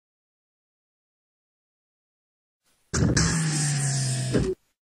We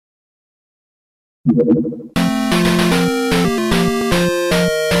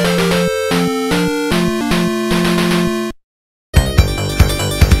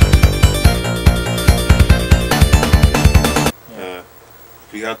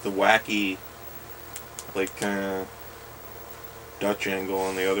got the wacky, like, Dutch angle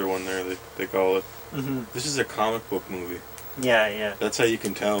on the other one there, they call it. Mm-hmm. This is a comic book movie. Yeah, yeah. That's how you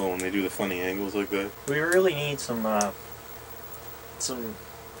can tell when they do the funny angles like that. We really need some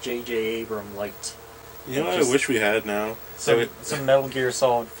J.J. Abrams lights. You know what I wish we had now? Some Metal Gear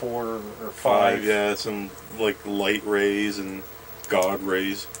Solid 4 or 5. Yeah, some, like, light rays and God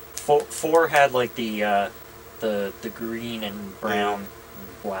rays. 4 had, like, the green and brown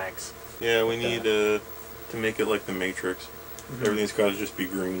and blacks. Yeah, we need to make it like the Matrix. Mm-hmm. Everything's got to just be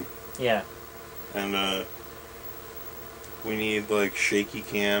green. Yeah. And we need like shaky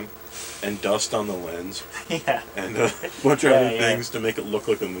cam and dust on the lens. Yeah. And a bunch of other things to make it look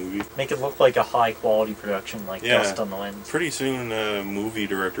like a movie. Make it look like a high quality production, like dust on the lens. Pretty soon movie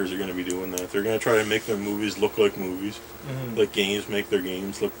directors are going to be doing that. They're going to try to make their movies look like movies. Mm-hmm. Like games make their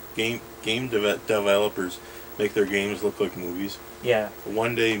games look... Game developers make their games look like movies. Yeah.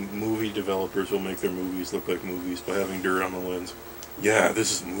 One day movie developers will make their movies look like movies by having dirt on the lens. Yeah,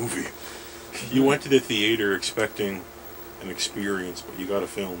 this is a movie. You went to the theater expecting an experience, but you got a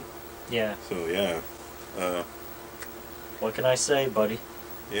film. Yeah. So, yeah. What can I say, buddy?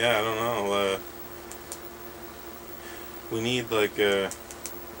 Yeah, I don't know. We need, like,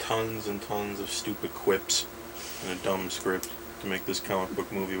 tons and tons of stupid quips and a dumb script to make this comic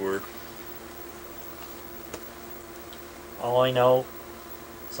book movie work. All I know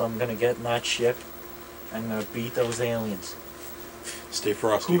is I'm gonna get in that ship. I'm gonna beat those aliens. Stay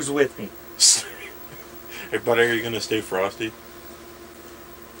frosty. Who's with me? Hey, buddy, are you gonna stay frosty?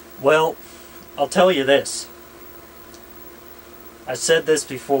 Well, I'll tell you this. I've said this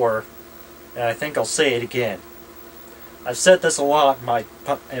before, and I think I'll say it again. I've said this a lot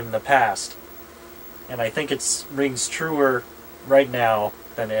in the past, and I think it rings truer right now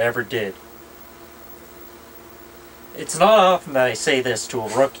than it ever did. It's not often that I say this to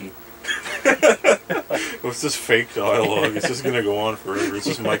a rookie. What's this fake dialogue? It's just gonna go on forever. It's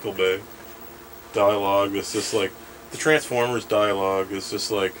just Michael Bay dialogue. It's just like the Transformers dialogue. It's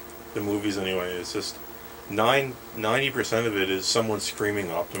just like the movies anyway. It's just 90% of it is someone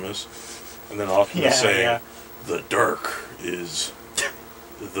screaming Optimus, and then Optimus saying, "The dark is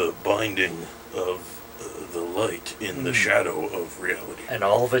the binding of the light in the shadow of reality." And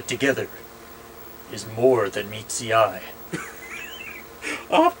all of it together is more than meets the eye.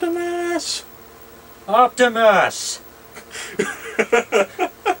 Optimus! Optimus!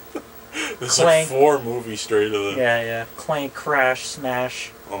 There's like 4 movies straight of them. Yeah, yeah. Clank, crash,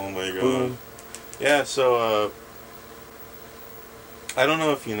 smash. Oh my god. Boom. Yeah, so, I don't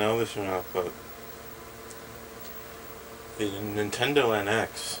know if you know this or not, but the Nintendo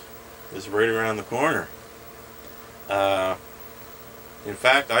NX is right around the corner. In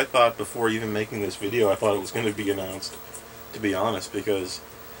fact, I thought before even making this video, I thought it was going to be announced, to be honest, because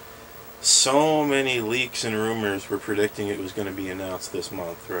so many leaks and rumors were predicting it was going to be announced this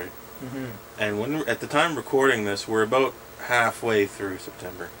month, right? Mm-hmm. And at the time recording this, we're about halfway through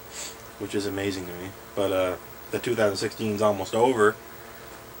September, which is amazing to me. But the 2016 is almost over.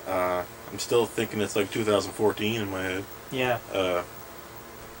 I'm still thinking it's like 2014 in my head. Yeah.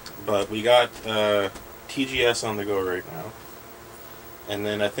 But we got TGS on the go right now. And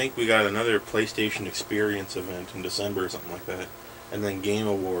then I think we got another PlayStation Experience event in December or something like that. And then Game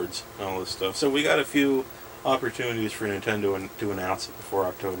Awards and all this stuff. So we got a few opportunities for Nintendo to announce it before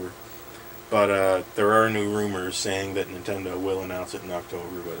October. But there are new rumors saying that Nintendo will announce it in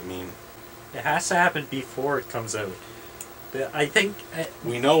October. But I mean, it has to happen before it comes out. I think...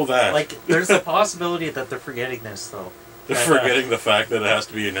 we know that. Like, there's a possibility that they're forgetting this, though. They're forgetting the fact that it has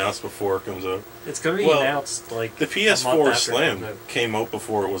to be announced before it comes out. It's going to be announced, like, the PS4 Slim came out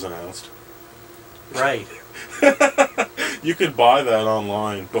before it was announced. Right. You could buy that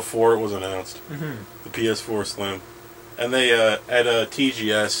online before it was announced. Mm-hmm. The PS4 Slim. And they, at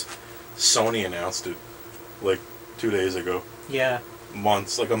TGS, Sony announced it, like, 2 days ago. Yeah.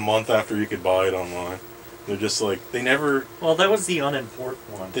 Like a month after you could buy it online. They're just like, they never... Well, that was the unimportant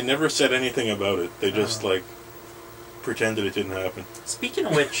one. They never said anything about it. They just, like, pretended it didn't happen. Speaking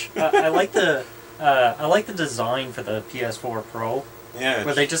of which, I like the design for the PS4 Pro. Yeah.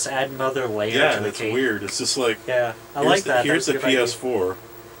 Where they just add another layer to the case. Yeah, it's weird. It's just like... Yeah, I like that. Here's the PS4.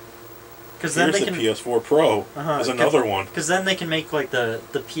 Because then here's the PS4 Pro. There's another one. Because then they can make, like, the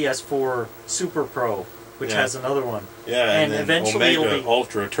PS4 Super Pro which has another one. Yeah, and then eventually Omega it'll be,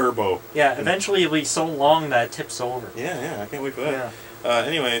 Ultra Turbo. Yeah, eventually it'll be so long that it tips over. Yeah, I can't wait for that. Yeah.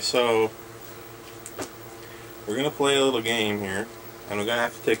 Anyway, so we're gonna play a little game here, and we're gonna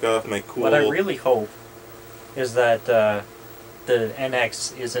have to take off my cool. What I really hope is that the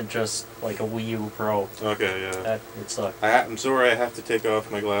NX isn't just like a Wii U Pro. Okay, yeah. That would suck. I'm sorry I have to take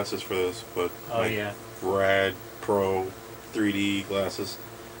off my glasses for this, but Yeah. Rad Pro 3D glasses.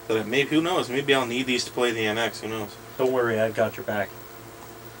 That maybe, who knows? Maybe I'll need these to play the NX. Who knows? Don't worry, I've got your back.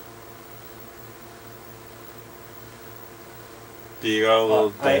 Do you got a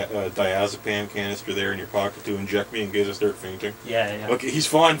little diazepam canister there in your pocket to inject me in case I start fainting? Yeah. Okay, he's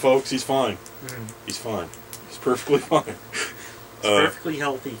fine, folks. He's fine. Mm. He's fine. He's perfectly fine. He's perfectly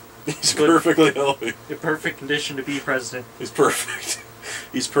healthy. He's perfectly healthy. In perfect condition to be president. He's perfect.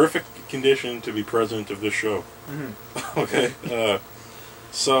 He's perfect condition to be president of this show. Mm-hmm. Okay.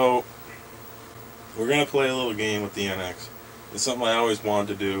 So we're gonna play a little game with the NX. It's something I always wanted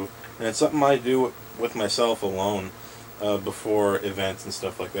to do, and it's something I do with myself alone before events and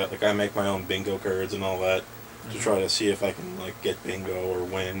stuff like that. Like I make my own bingo cards and all that to try to see if I can like get bingo or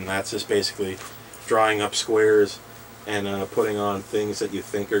win. And that's just basically drawing up squares and putting on things that you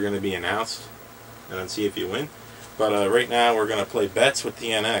think are going to be announced, and then see if you win. But right now we're going to play bets with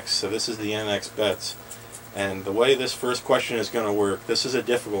the NX. So this is the NX bets. And the way this first question is going to work, this is a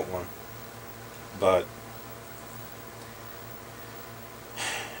difficult one. But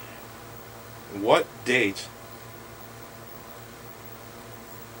what date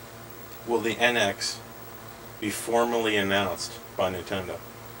will the NX be formally announced by Nintendo?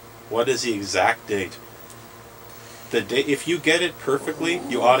 What is the exact date? The date, if you get it perfectly,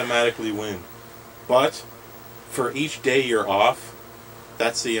 you automatically win. But for each day you're off,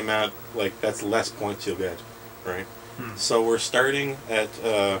 that's the amount, like, that's less points you'll get, right? So we're starting at,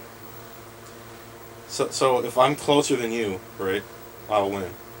 so if I'm closer than you, right, I'll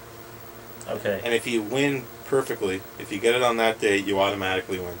win. Okay. And if you win perfectly, if you get it on that date, you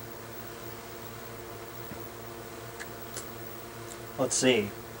automatically win. Let's see.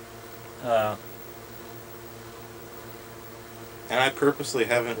 And I purposely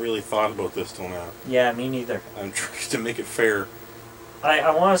haven't really thought about this till now. Yeah, me neither. I'm trying to make it fair.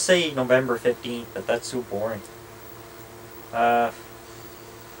 I want to say November 15th, but that's so boring.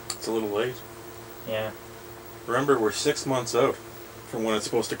 It's a little late. Yeah. Remember, we're 6 months out from when it's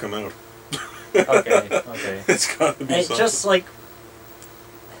supposed to come out. Okay. It's gotta be something. Just like...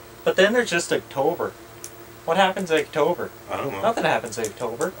 But then there's just October. What happens in October? I don't know. Nothing happens in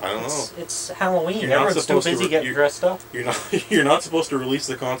October. I don't know. It's Halloween. You're not Everyone's too supposed to busy getting dressed up. You're not supposed to release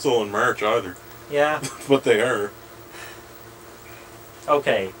the console in March either. Yeah. But they are.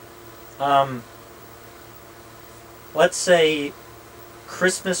 Okay. Let's say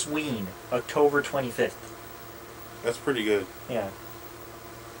Christmas Ween, October 25th. That's pretty good. Yeah.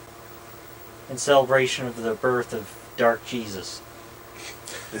 In celebration of the birth of Dark Jesus.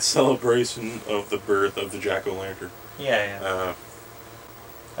 In celebration of the birth of the Jack-o'-lantern. Yeah.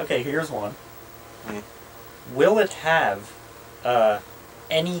 Okay, here's one. Mm. Will it have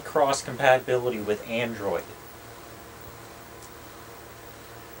any cross-compatibility with Android?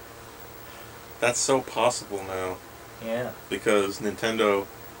 That's so possible now. Yeah. Because Nintendo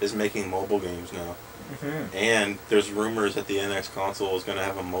is making mobile games now. Mm-hmm. And there's rumors that the NX console is going to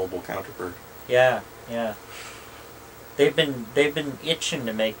have a mobile counterpart. Yeah. They've been itching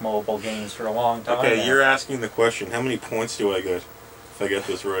to make mobile games for a long time. Okay, now. you're asking the question, how many points do I get if I get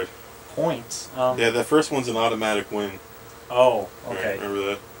this right? Points? Yeah, the first one's an automatic win. Oh, okay. Right, remember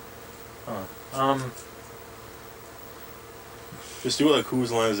that? Huh. Just do it like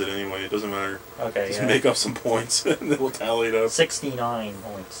whose line is it anyway, it doesn't matter. Okay, Just make up some points and we'll tally it up. 69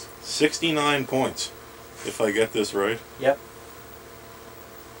 points. 69 points, if I get this right. Yep.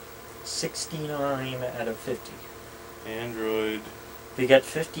 69 out of 50. Android. If you get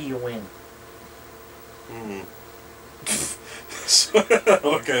 50, you win.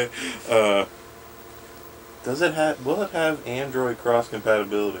 Okay. Will it have Android cross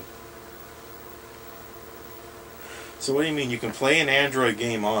compatibility? So what do you mean? You can play an Android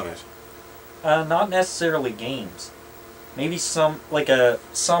game on it? Not necessarily games. Maybe some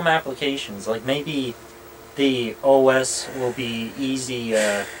applications. Like maybe the OS will be easy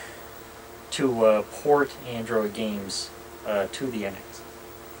to port Android games to the NX.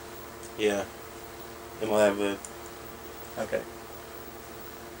 Yeah. It'll have the... Okay.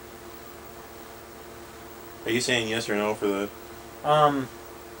 Are you saying yes or no for that?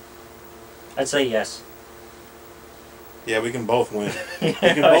 I'd say yes. Yeah, we can both win. Yeah, We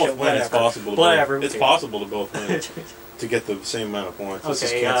can both win. It's whatever. possible. Whatever. It's possible to both win. To get the same amount of points. Let's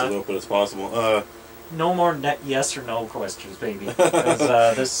just Okay, cancel it, but it's possible. no more yes or no questions, baby. Because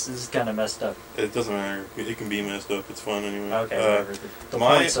this is kind of messed up. It doesn't matter. It can be messed up. It's fun anyway. Okay, whatever. The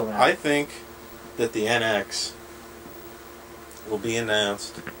point's so I think that the NX will be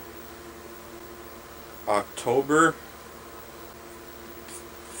announced October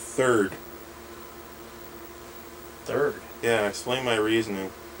 3rd. 3rd? Yeah, explain my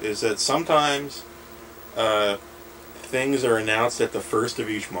reasoning. Is that sometimes things are announced at the 1st of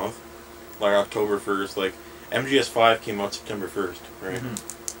each month, like October 1st. Like MGS5 came out September 1st, right?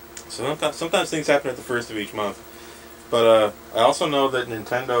 Mm-hmm. So sometimes things happen at the 1st of each month. But I also know that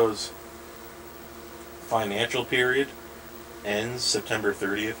Nintendo's financial period ends September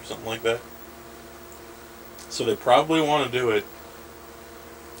 30th or something like that. So they probably want to do it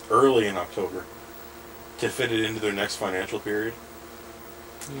early in October to fit it into their next financial period.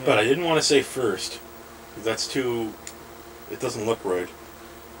 Yeah. But I didn't want to say first. That's too... It doesn't look right.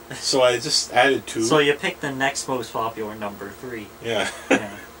 So I just added 2. So you picked the next most popular number, 3. Yeah.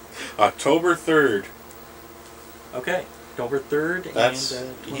 October 3rd. Okay. October 3rd That's,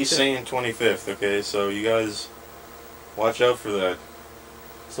 and 25th. He's saying 25th, okay? So you guys watch out for that.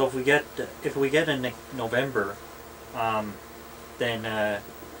 So if we get in November, then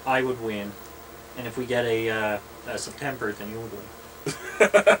I would win. And if we get a September, then you would win.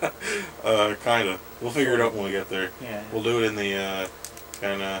 Kinda. We'll figure it out when we get there. Yeah. We'll do it in the,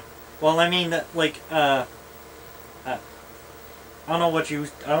 kinda... Well, I mean, like, I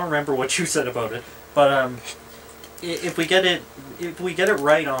don't remember what you said about it, but, if we get it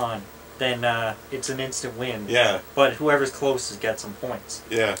right on, then, it's an instant win. Yeah. But whoever's closest gets some points.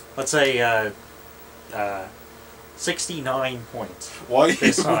 Yeah. Let's say, 69 points. Why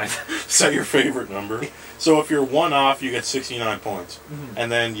this time? Set your favorite number. So if you're 1 off, you get 69 points. Mm-hmm.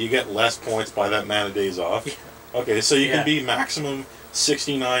 And then you get less points by that amount of days off. Yeah. Okay, so you can be maximum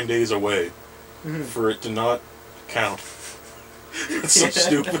 69 days away for it to not count. That's so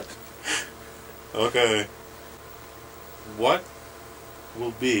stupid. Okay. What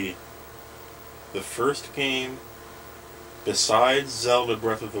will be the first game besides Zelda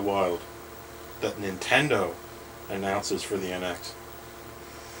Breath of the Wild that Nintendo announces for the NX?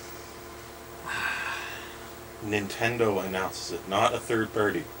 Nintendo announces it, not a third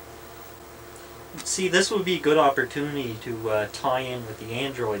party. See, this would be a good opportunity to tie in with the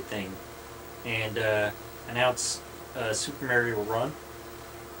Android thing and announce Super Mario Run.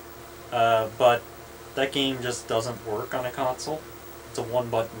 But that game just doesn't work on a console. It's a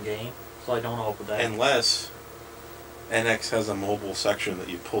one-button game, so I don't know about that. Unless NX has a mobile section that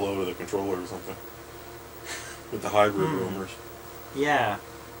you pull out of the controller or something. With the hybrid rumors. Yeah.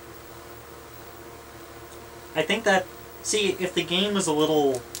 I think that... See, if the game was a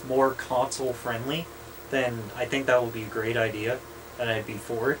little more console-friendly, then I think that would be a great idea, and I'd be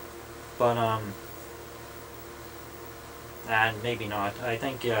for it. But, and maybe not. I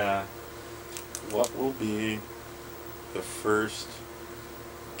think, What will be the first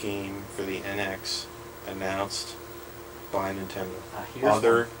game for the NX announced by Nintendo?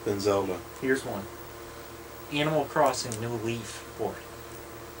 Other than Zelda. Here's one. Animal Crossing New Leaf port.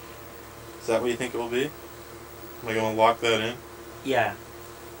 Is that what you think it will be? Am I going to lock that in? Yeah.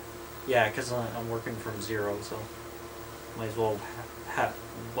 Yeah, because I'm working from 0, so might as well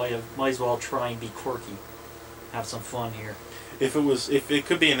might as well try and be quirky. Have some fun here. If it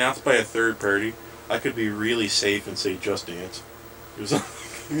could be announced by a third party, I could be really safe and say Just Dance.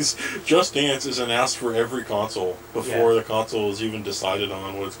 Just Dance is announced for every console before the console is even decided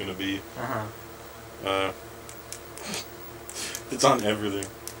on what it's going to be. It's on everything.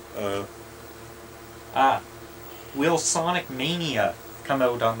 Will Sonic Mania come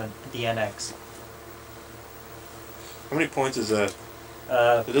out on the NX? How many points is that?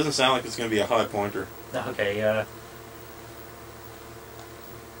 It doesn't sound like it's going to be a high pointer. Okay,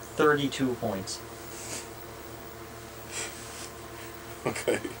 32 points.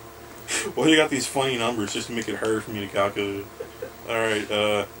 Okay. Well, you got these funny numbers just to make it hard for me to calculate. Alright,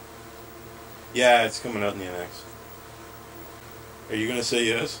 yeah, it's coming out in the NX. Are you going to say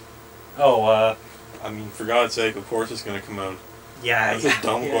yes? Oh, I mean, for God's sake, of course it's going to come out. Yeah, That's a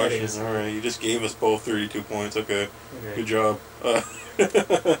dumb question. Alright, you just gave us both 32 points. Okay. Good job. I'm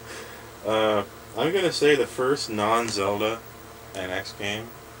going to say the first non-Zelda NX game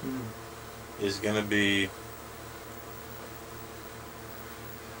is going to be...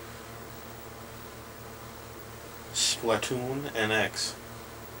 Splatoon NX.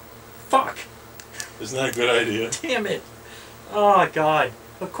 Fuck! Isn't that a good idea? Damn it! Oh, God.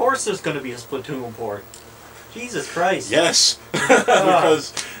 Of course there's going to be a Splatoon port. Jesus Christ. Yes,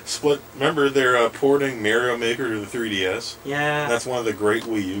 because Split. Remember, they're porting Mario Maker to the 3DS. Yeah. That's one of the great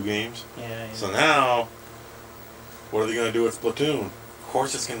Wii U games. Yeah. So now, what are they going to do with Splatoon? Of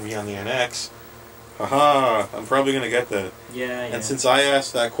course, it's going to be on the NX. Haha! I'm probably going to get that. Yeah. And since I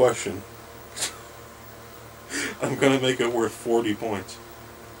asked that question, I'm going to make it worth 40 points.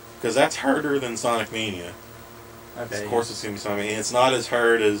 Because that's harder than Sonic Mania. Okay. Of course it's going to be Sonic Mania. It's not as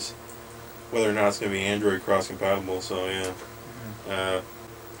hard as whether or not it's going to be Android cross-compatible, so yeah.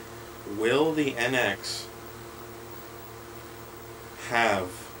 Will the NX have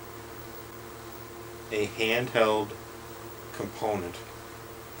a handheld component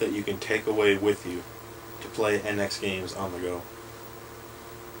that you can take away with you to play NX games on the go?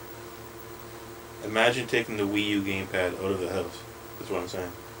 Imagine taking the Wii U gamepad out of the house, is what I'm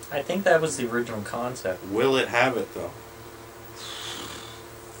saying. I think that was the original concept. Will it have it, though?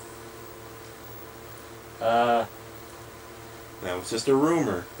 Now, it's just a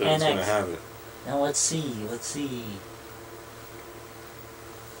rumor that it's going to have it. Now, let's see.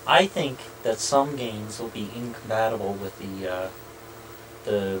 I think that some games will be incompatible with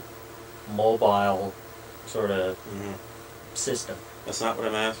the mobile sort of system. That's not what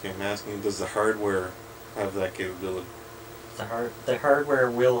I'm asking. I'm asking, does the hardware have that capability? The hardware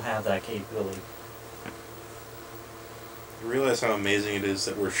will have that capability. You realize how amazing it is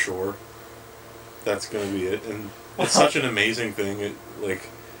that we're sure that's going to be it? And it's such an amazing thing. It, like,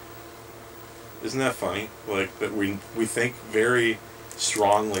 isn't that funny? Like, that we think very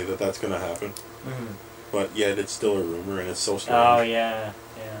strongly that that's going to happen. Mm-hmm. But yet it's still a rumor, and it's so strange. Oh, yeah.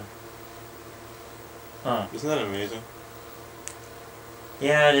 Huh. Isn't that amazing?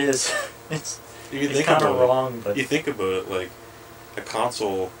 Yeah, it is. It's It's kind of wrong, but... You think about it, like, a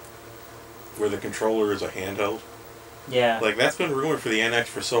console where the controller is a handheld. Yeah. Like, that's been rumored for the NX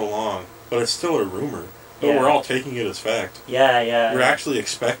for so long, but it's still a rumor. But Yeah. we're all taking it as fact. Yeah. We're actually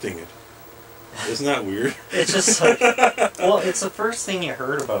expecting it. Isn't that weird? It's just like... Well, it's the first thing you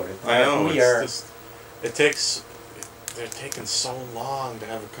heard about it. I know. It They're taking so long to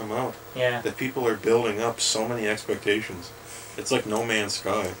have it come out. Yeah. That people are building up so many expectations. It's like No Man's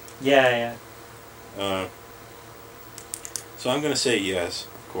Sky. Yeah. So I'm going to say yes,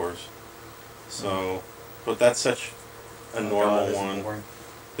 of course. So, but that's such a normal one. Boring.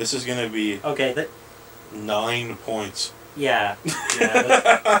 This is going to be Okay, 9 points. Yeah,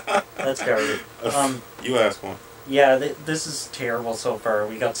 that's garbage. You ask one. Yeah, this is terrible so far.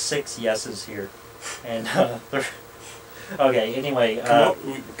 We got 6 yeses here, and okay. Anyway,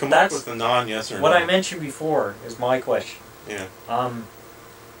 come up with a non-yes or no. What I mentioned before is my question. Yeah.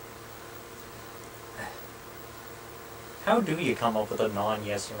 How do you come up with a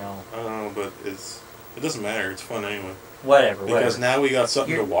non-yes or no? I don't know, but it doesn't matter. It's fun anyway. Whatever. Because now we got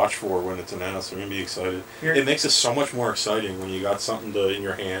something to watch for when it's announced. We're gonna be excited. It makes it so much more exciting when you got something in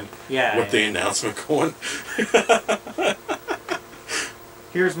your hand. Yeah. With the announcement going.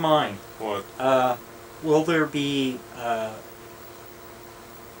 Here's mine. What? Will there be?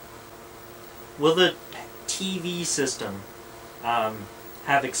 Will the TV system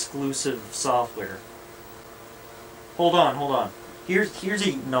have exclusive software? Hold on. Here's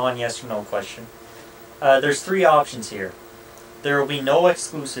a non-yes or no question. There's 3 options here. There will be no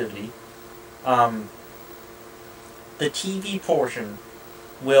exclusivity. The TV portion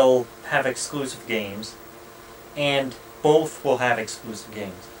will have exclusive games, and both will have exclusive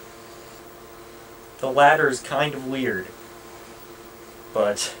games. The latter is kind of weird,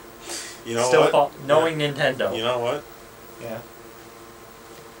 but you know still what? Knowing Nintendo. You know what? Yeah.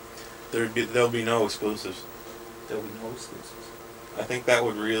 There'll be no exclusives. There'll be no exclusives. I think that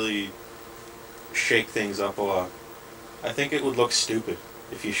would really shake things up a lot. I think it would look stupid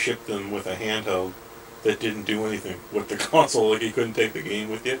if you shipped them with a handheld that didn't do anything with the console, like you couldn't take the game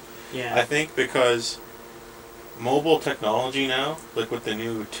with you. Yeah. I think because mobile technology now, like with the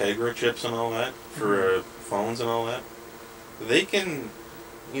new Tegra chips and all that, for phones and all that, they can,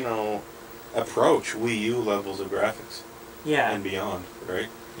 approach Wii U levels of graphics. Yeah. And beyond, right?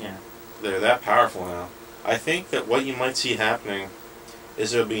 Yeah. They're that powerful now. I think that what you might see happening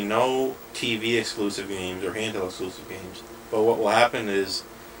is there'll be no TV exclusive games or handheld exclusive games. But what will happen is,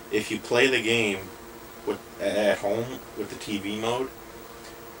 if you play the game at home with the TV mode,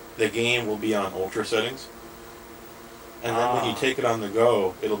 the game will be on ultra settings. And then when you take it on the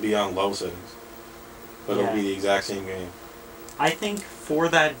go, it'll be on low settings. But it'll be the exact same game. I think for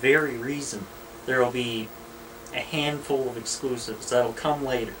that very reason, there will be a handful of exclusives that'll come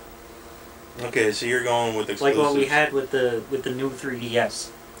later. Okay, so you're going with exclusives. Like what we had with the new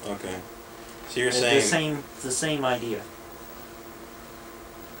 3DS. Okay. So you're saying the same idea.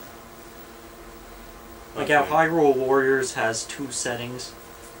 Like how Hyrule Warriors has 2 settings,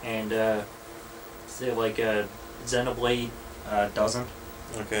 and say like Xenoblade doesn't.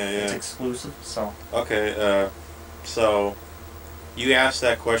 Okay, yeah. It's exclusive, so. Okay, so you asked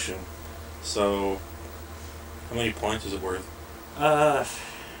that question. So how many points is it worth?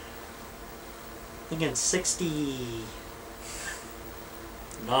 Thinking 69.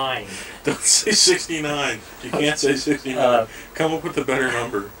 Don't say 69. You can't say 69. Come up with a better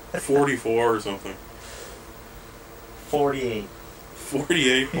number. 44 or something. 48.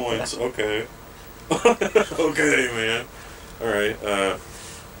 48 points. Okay. Okay, man. All right.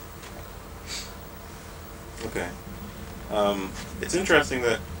 Okay. It's interesting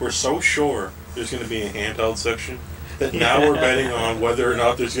that we're so sure there's going to be a handheld section that now we're betting on whether or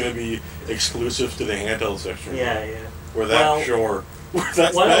not there's going to be exclusives to the handheld section. Yeah, yeah. We're that sure. What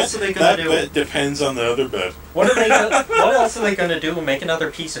else are they going to do? That bet depends on the other bet. What else are they going to do? Make another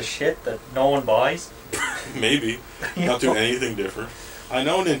piece of shit that no one buys? Maybe. Not do anything different. I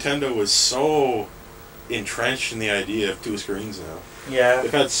know Nintendo was so entrenched in the idea of 2 screens now. Yeah.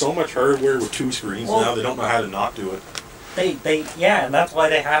 They've had so much hardware with 2 screens now, they don't know how to not do it. Yeah, and that's why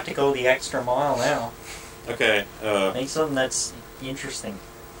they have to go the extra mile now. Okay. Make something that's interesting.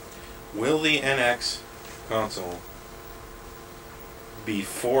 Will the NX console be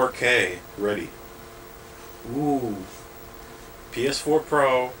 4K ready? Ooh. PS4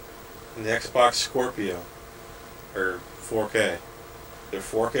 Pro and the Xbox Scorpio are 4K. They're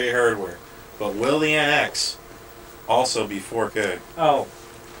 4K hardware. But will the NX also be 4K? Oh.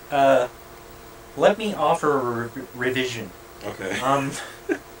 Let me offer a revision. Okay.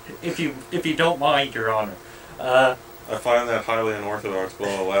 If you don't mind, Your Honor. I find that highly unorthodox, but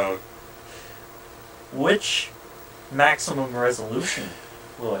I'll allow it. Which maximum resolution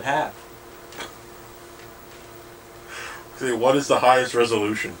will it have? Okay, what is the highest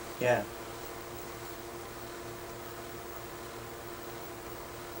resolution? Yeah.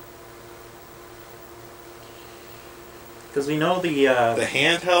 Because we know the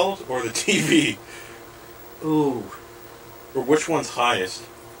handheld or the TV? Ooh. Or which one's highest?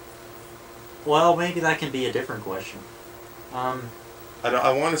 Well, maybe that can be a different question. I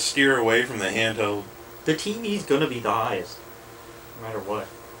want to steer away from the handheld. The TV's gonna be the highest, no matter what.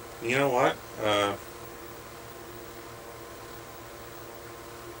 You know what?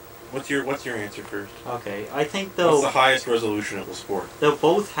 What's your answer first? Okay, I think what's the highest resolution it will support? They'll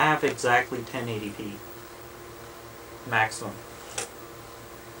both have exactly 1080p maximum.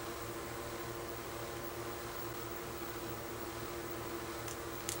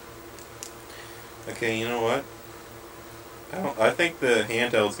 Okay, you know what? I think the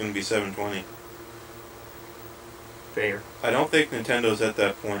handheld's going to be 720. Fair. I don't think Nintendo's at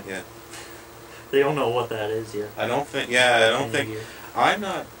that point yet. They don't know what that is yet. I don't think. Yeah, I don't think. I'm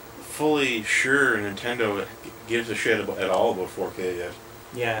not fully sure Nintendo gives a shit at all about 4K yet.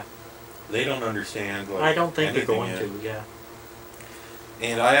 Yeah. They don't understand. Like, I don't think they're going yet. to. Yeah.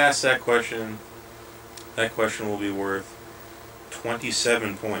 And I asked that question. That question will be worth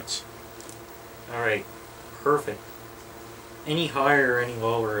 27 points. All right. Perfect. Any higher or any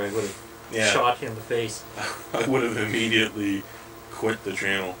lower, I would have shot him in the face. I would have immediately quit the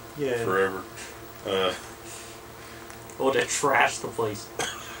channel forever. Would have trashed the place.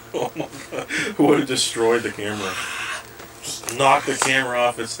 Oh my god. Would have destroyed the camera. Just knock the camera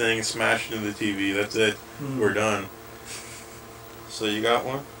off its thing, smash it into the TV. That's it. We're done. So you got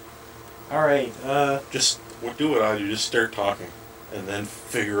one? Alright, just do what I do. Just start talking. And then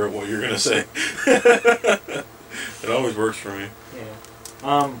figure out what you're going to say. It always works for me. Yeah.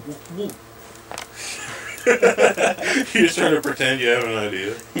 You're just trying to pretend you have an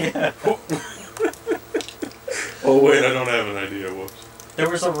idea. Yeah. Oh wait, I don't have an idea. Whoops. There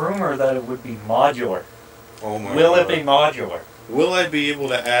was a rumor that it would be modular. Oh my Will god. it be modular? Will I be able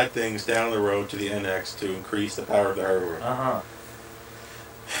to add things down the road to the NX to increase the power of the hardware? Uh-huh.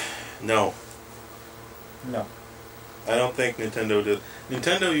 No. No. I don't think Nintendo did.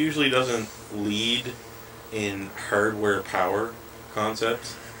 Nintendo usually doesn't lead in hardware power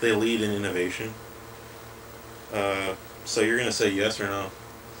concepts. They lead in innovation. So you're going to say yes or no?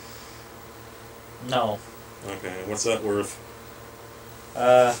 No. Okay, what's that worth?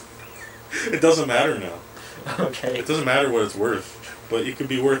 It doesn't matter now. Okay. It doesn't matter what it's worth, but it could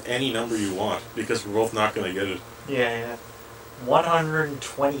be worth any number you want, because we're both not going to get it. Yeah, yeah.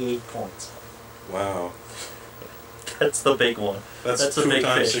 128 points. Wow. That's the big one. That's a 2 big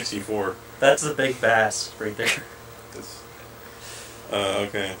times fish. 64. That's the big bass right there. That's,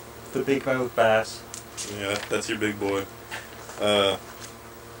 okay. The big mouth bass. Yeah, that's your big boy.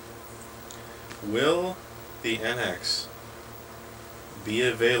 Will the NX be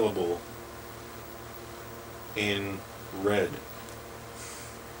available in red?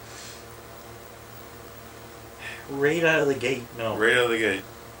 Right out of the gate, no. Right out of the gate.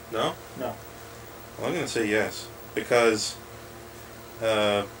 No? No. Well, I'm going to say yes. Because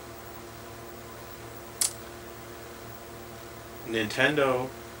Nintendo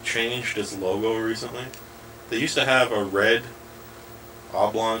changed its logo recently. They used to have a red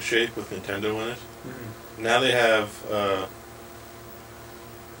oblong shape with Nintendo in it. Mm-hmm. Now they have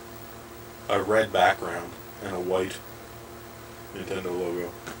a red background and a white Nintendo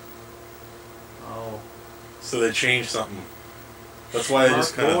logo. Oh. So they changed something. That's why I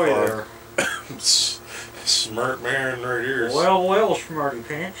just kind of thought, smart man right here. Well, well, smarty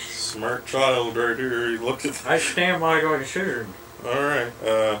pants. Smart child right here. Look at I stand by my decision. Alright,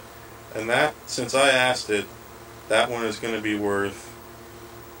 and that, since I asked it, that one is going to be worth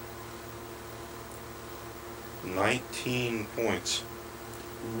 19 points.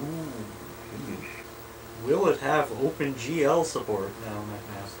 Ooh. Will it have OpenGL support? No, I'm not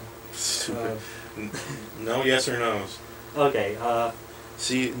asking. Stupid. No yes or no's. Okay,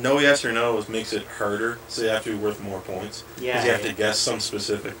 See, no yes or no's makes it harder, so you have to be worth more points. yeah. Because you have to guess some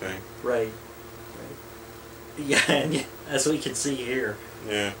specific thing. Right. Yeah, and as we can see here,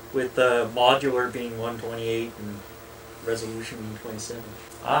 Yeah. with the modular being 128 and resolution being 27.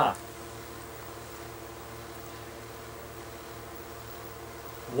 Ah.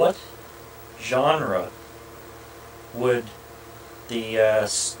 What genre would the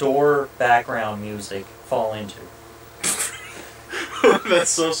store background music fall into? That's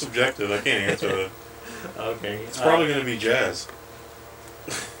so subjective, I can't answer that. Okay. It's probably going to be jazz.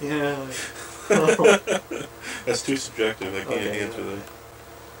 Yeah. That's too subjective, I can't answer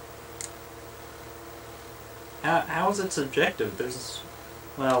that. How is it subjective? There's...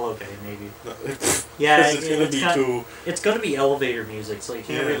 Well, okay, maybe. Because Yeah, it's going to be too... It's going to be elevator music, so you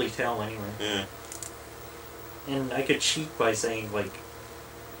can't Yeah. really tell anyway. Yeah. And I could cheat by saying, like,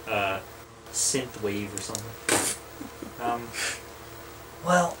 synth wave or something.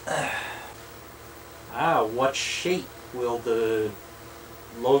 Well, what shape will the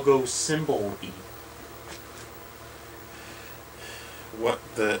logo symbol be? What,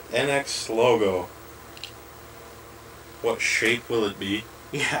 the NX logo, what shape will it be?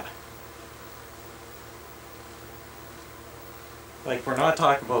 Yeah. Like, we're not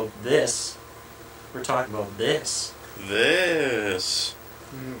talking about this. We're talking about this. This.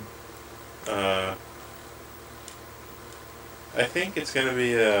 I think it's going to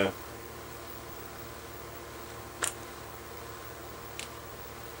be a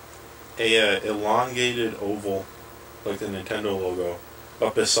elongated oval, like the Nintendo logo.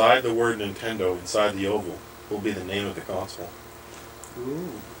 But beside the word Nintendo, inside the oval, will be the name of the console.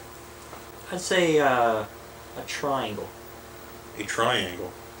 Ooh. I'd say a triangle. A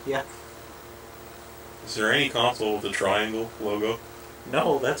triangle. Yeah. Is there any console with a triangle logo?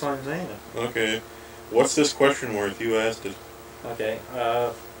 No, that's what I'm saying. Okay. What's this question worth? You asked it. Okay,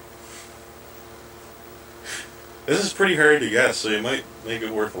 This is pretty hard to guess, so you might make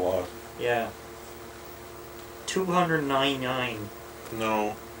it worth a lot. yeah. 299.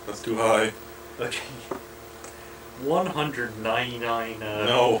 No, that's too high. Okay. 199,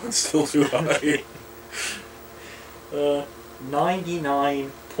 No, it's still too high.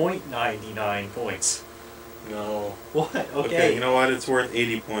 99.99 points. No. What? Okay. Okay, you know what? It's worth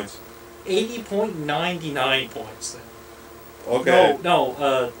 80 points. 80.99 points. Okay.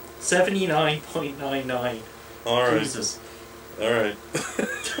 No, 79.99. Alright. Jesus. Alright.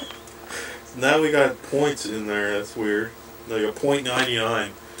 Now we got points in there, that's weird. Like a .99.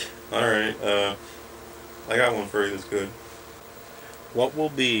 Alright, I got one for you that's good. What will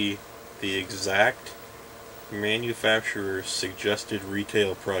be the exact manufacturer's suggested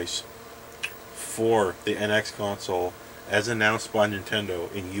retail price for the NX console as announced by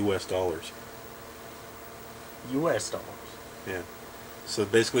Nintendo in US dollars? US dollars. Yeah. So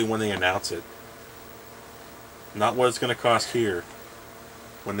basically when they announce it, not what it's going to cost here,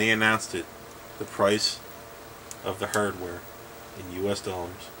 when they announced it, the price of the hardware in US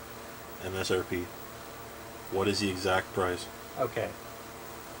dollars, MSRP, what is the exact price? Okay.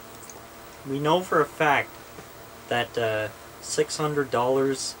 We know for a fact that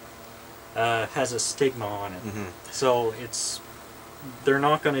 $600 has a stigma on it. Mm-hmm. So they're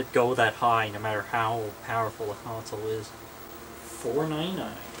not going to go that high no matter how powerful the console is.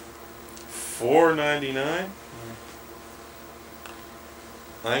 $499. $499?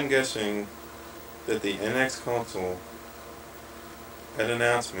 I'm guessing that the NX console at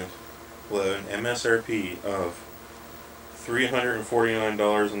announcement will have an MSRP of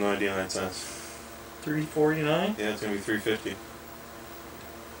 $349.99. $349? Yeah, it's gonna be $350.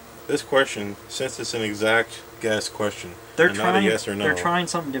 This question, since it's an exact guess question, They're and trying, not a yes or no, they're trying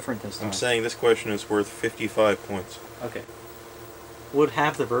something different this time. I'm saying this question is worth 55 points. Okay. Would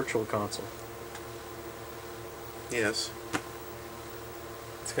have the virtual console. Yes.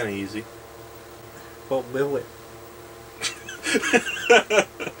 It's kind of easy. But will it?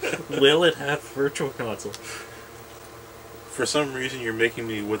 Will it have virtual console? For some reason, you're making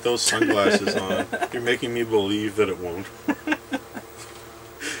me, with those sunglasses on, you're making me believe that it won't.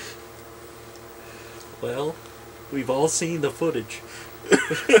 Well, we've all seen the footage.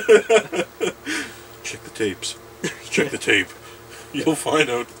 Check the tapes. Check the tape. You'll find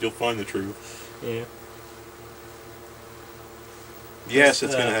out. You'll find the truth. Yeah. Yes,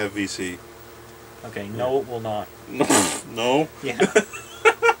 it's gonna have VC. Okay, no, it will not. No? Yeah.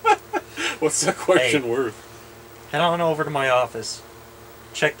 What's that question worth? Head on over to my office.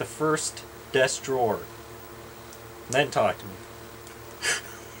 Check the first desk drawer. Then talk to me.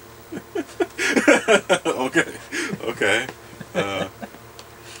 Okay. Okay.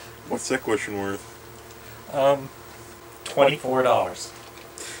 What's that question worth? $24.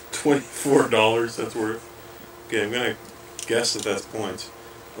 $24 that's worth? Okay, I'm gonna guess that that's points.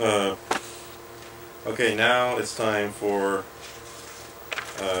 Okay, now it's time for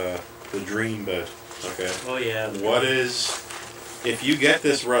the dream bet. Okay. Oh yeah. What is, if you get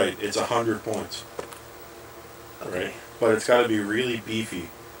this right, it's 100 points. Okay. Right? But it's got to be really beefy.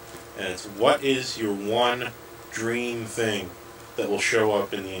 And it's, what is your one dream thing that will show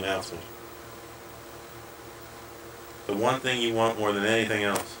up in the announcement? The one thing you want more than anything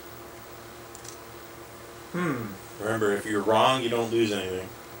else. Remember, if you're wrong, you don't lose anything.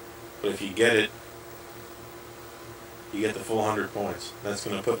 But if you get it, you get the full 100 points. That's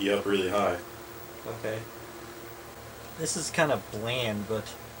going to put you up really high. Okay. This is kind of bland,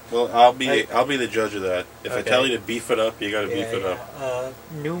 but... Well, I'll be the judge of that. If I tell you to beef it up, you got to beef it up.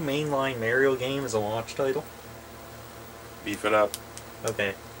 New mainline Mario game is a launch title. Beef it up.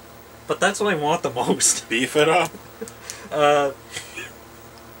 Okay. But that's what I want the most. Beef it up.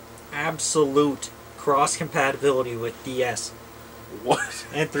 Absolute cross-compatibility with DS. What?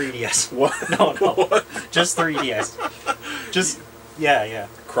 And 3DS. What? No. What? Just 3DS. Just, yeah.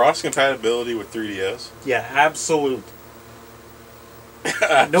 Cross compatibility with 3DS? Yeah, absolute.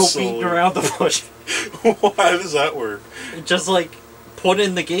 Absolute. No beating around the bush. How does that work? Just like, put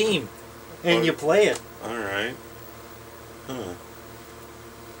in the game, and you play it. Alright. Huh.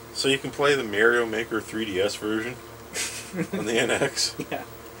 So you can play the Mario Maker 3DS version on the NX? Yeah.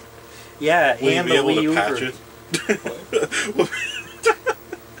 Yeah, Will and you be the able Wii to U patch version. it?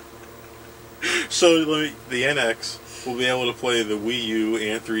 So the NX will be able to play the Wii U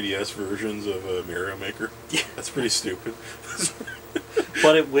and 3DS versions of Mario Maker? Yeah. That's pretty stupid.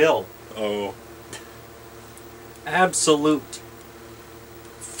 But it will. Oh. Absolute.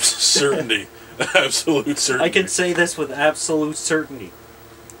 Certainty. Absolute certainty. I can say this with absolute certainty.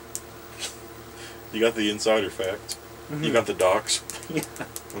 You got the insider facts. Mm-hmm. You got the docs. Yeah.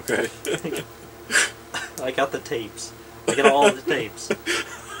 Okay. I got the tapes. I got all the tapes.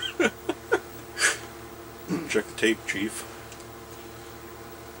 Check the tape, Chief.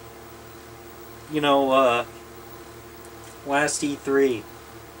 You know, last E3,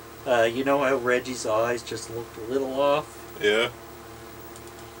 you know how Reggie's eyes just looked a little off? Yeah.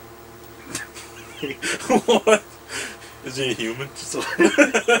 What? Is he a human? Just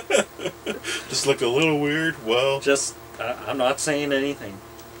looked a little weird? Well... Just, I'm not saying anything.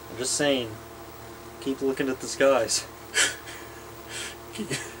 I'm just saying, keep looking at the skies.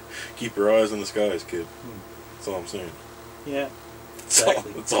 Keep your eyes on the skies, kid. That's all I'm saying. Yeah,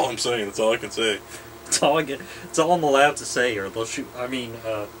 exactly. That's all I'm saying. That's all I can say. That's all I get. It's all I'm allowed to say, or they'll shoot. I mean,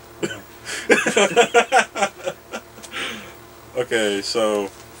 you know. Okay,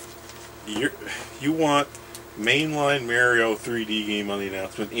 so you want mainline Mario 3D game on the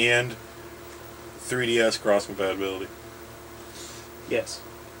announcement and 3DS cross compatibility. Yes.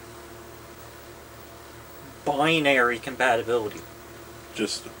 Binary compatibility.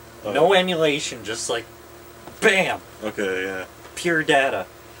 Just No emulation. Just like, bam. Okay, yeah. Pure data.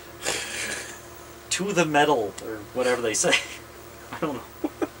 To the metal, or whatever they say. I don't know.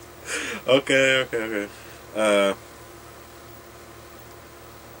 Okay.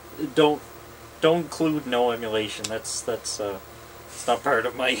 Don't include no emulation. That's it's not part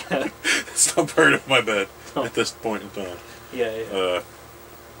of my. It's not part of my bet at this point in time. Yeah.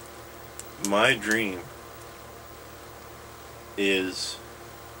 My dream is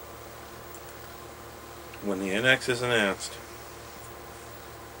when the NX is announced.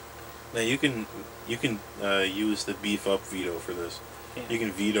 Now you can use the beef up veto for this. Yeah. You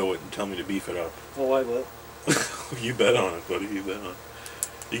can veto it and tell me to beef it up. Oh, I will. You bet on it, buddy. You bet on it.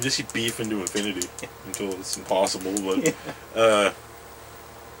 You can just keep beef into infinity until it's impossible. But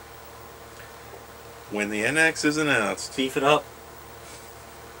when the NX is announced, Beef it up.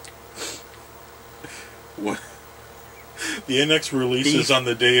 what, the NX releases on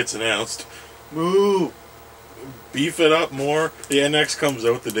the day it's announced. Moo. Beef it up more. The NX comes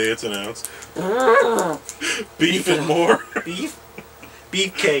out the day it's announced. Beef it more. Beef?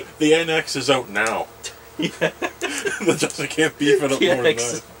 Beefcake. The NX is out now. Yeah. I can't beef it up more than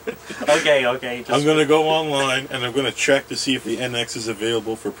that. Okay. I'm going to go online and I'm going to check to see if the NX is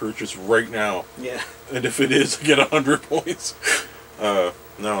available for purchase right now. Yeah. And if it is, I get 100 points. No,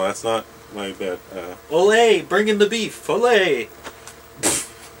 that's not my bet. Olay! Bring in the beef! Olay!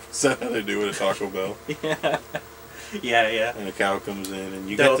 Is that how they do it at Taco Bell? Yeah. And a cow comes in and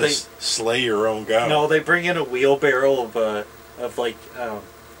you get to slay your own cow. No, they bring in a wheelbarrow of like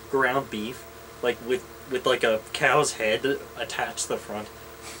ground beef, like with like a cow's head attached to the front,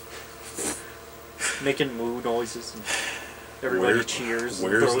 making moo noises. And everybody cheers.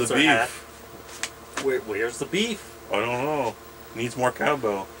 Where's throws the their hat. beef? Where's the beef? I don't know. Needs more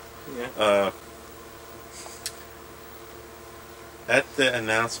cowbell. Yeah. At the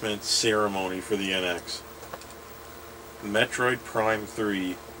announcement ceremony for the NX, Metroid Prime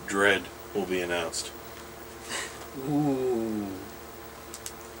 3 Dread will be announced. Ooh.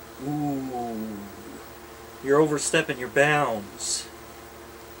 You're overstepping your bounds.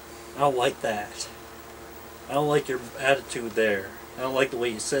 I don't like that. I don't like your attitude there. I don't like the way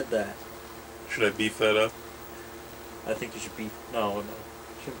you said that. Should I beef that up? I think you should beef... No. You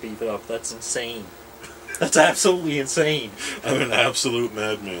shouldn't beef it up. That's insane. That's absolutely insane. I'm an absolute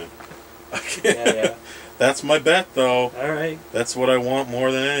madman. I can't. Yeah. That's my bet, though. Alright. That's what I want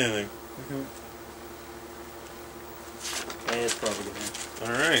more than anything. Yeah, it's probably good.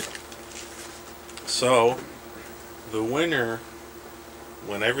 Alright. So, the winner,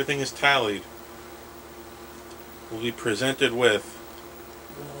 when everything is tallied, will be presented with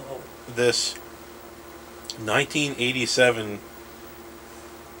this 1987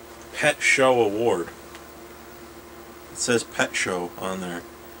 Pet Show Award. It says Pet Show on there.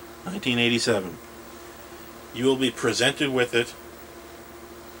 1987. You will be presented with it.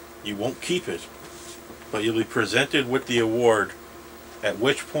 You won't keep it, but you'll be presented with the award, at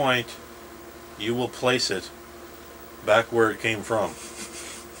which point you will place it back where it came from.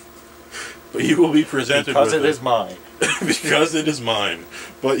 But you will be presented because with it. Because it is mine. Because it is mine.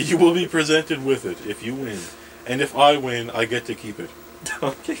 But you will be presented with it if you win. And if I win, I get to keep it.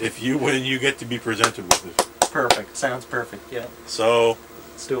 Okay. If you win, you get to be presented with it. Perfect. Sounds perfect, yeah. So,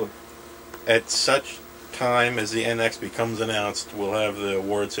 let's do it. At such time as the NX becomes announced, we'll have the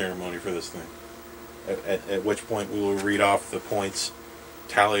award ceremony for this thing. At which point we will read off the points,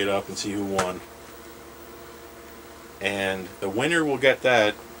 tally it up, and see who won. And the winner will get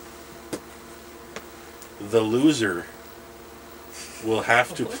that. The loser will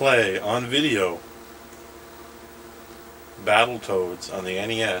have to play on video Battletoads on the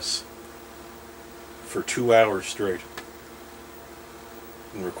NES for 2 hours straight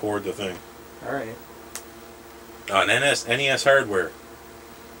and record the thing. Alright. On NES hardware.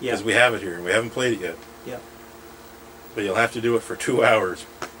 Yeah. Because we have it here and we haven't played it yet. Yeah. But you'll have to do it for 2 hours.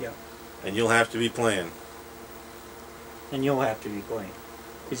 Yeah. And you'll have to be playing. And you'll have to be playing.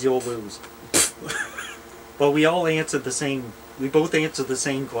 Because you'll lose. But we all answered the same... We both answered the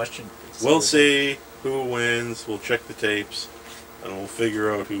same question. So we'll see who wins. We'll check the tapes. And we'll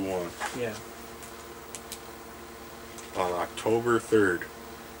figure out who won. Yeah. On October 3rd.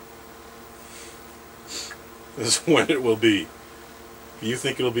 This is when it will be. You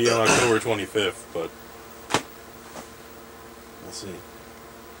think it'll be on October 25th, but we'll see.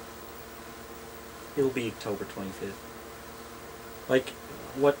 It'll be October 25th. Like,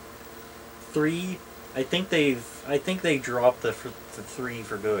 what? 3? I think they dropped the 3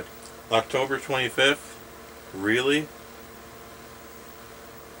 for good. October 25th? Really?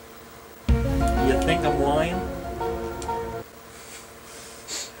 You think I'm lying?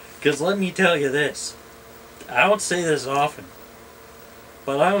 Because let me tell you this. I don't say this often.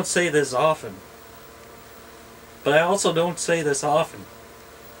 But I don't say this often. But I also don't say this often.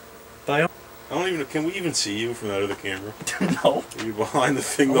 But I don't even... Can we even see you from that other camera? No. Are you behind the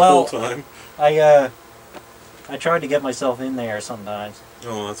thing the whole time? I tried to get myself in there sometimes.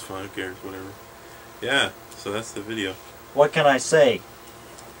 Oh, that's fine. Who cares? Whatever. Yeah, so that's the video. What can I say?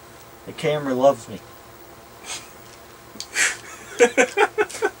 The camera loves me.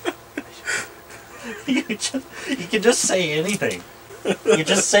 You can just say anything. You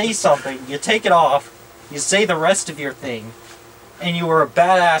just say something, you take it off, you say the rest of your thing, and you were a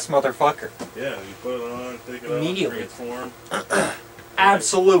badass motherfucker. Yeah, you put it on, take it immediately. off, transform.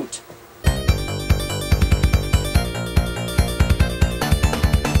 absolute.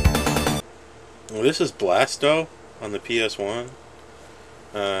 Well, this is Blasto on the PS1.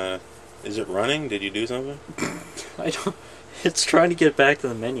 Is it running? Did you do something? I don't. It's trying to get back to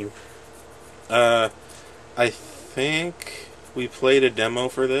the menu. I think we played a demo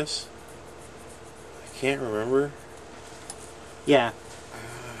for this. I can't remember. Yeah.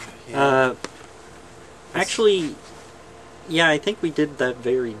 Yeah. Actually, yeah, I think we did that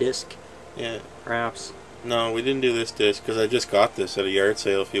very disc. Yeah. Perhaps. No, we didn't do this disc because I just got this at a yard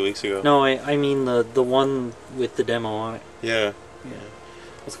sale a few weeks ago. No, I mean the one with the demo on it. Yeah. Yeah.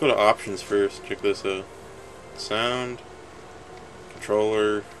 Let's go to options first. Check this out. Sound,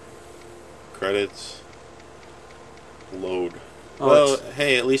 controller, credits, load. Oh, well,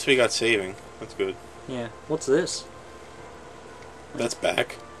 hey, at least we got saving. That's good. Yeah. What's this? That's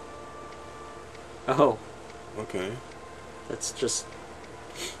back. Oh, Okay. that's just.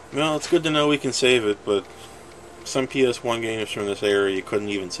 Well, it's good to know we can save it, but some PS1 games from this era you couldn't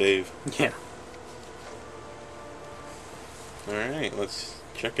even save. Yeah. Alright, let's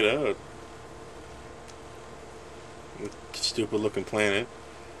check it out. Stupid looking planet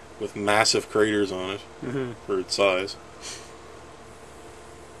with massive craters on it Mm-hmm. for its size.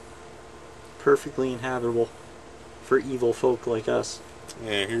 Perfectly inhabitable for evil folk like us.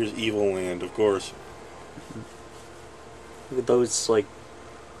 Yeah, here's Evil Land, of course. Look at those, like,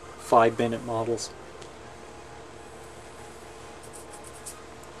 5-minute models.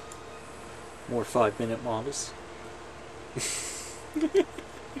 More 5-minute models.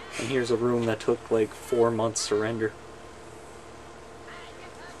 And here's a room that took, like, 4 months to render.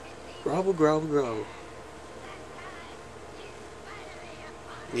 Grovel, grovel, grovel.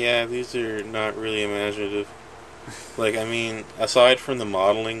 Yeah, these are not really imaginative. Like, I mean, aside from the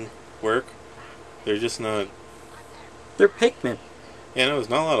modeling work, they're just not... They're Pikmin. Yeah, no, there's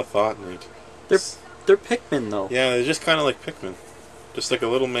not a lot of thought in it. They're Pikmin, though. Yeah, they're just kind of like Pikmin. Just like a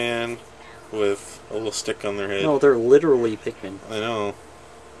little man with a little stick on their head. No, they're literally Pikmin. I know.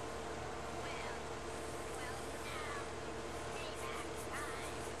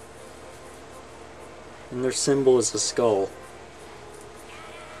 And their symbol is a skull.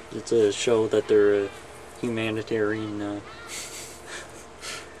 It's to show that they're a humanitarian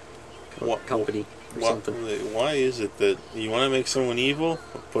company or something. Why is it that you want to make someone evil?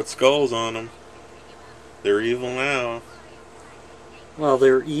 Put skulls on them. They're evil now. Well,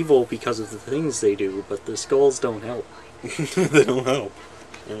 they're evil because of the things they do, but the skulls don't help. They don't help.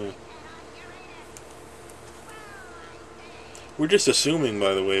 Yeah. We're just assuming,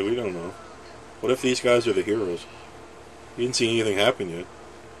 by the way, we don't know. What if these guys are the heroes? You didn't see anything happen yet.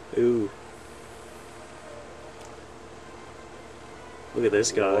 Ooh. Look at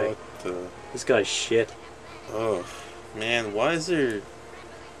this guy. What the... This guy's shit. Oh, man, why is there...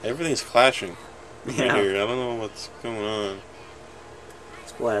 Everything's clashing right Yeah. here. I don't know what's going on.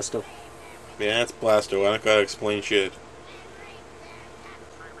 It's Blasto. Yeah, that's Blasto. I don't gotta explain shit.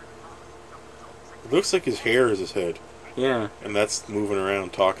 It looks like his hair is his head. Yeah. And that's moving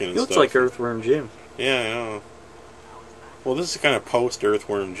around, talking and He looks stuff. like Earthworm Jim. Yeah, I know. Well, this is kind of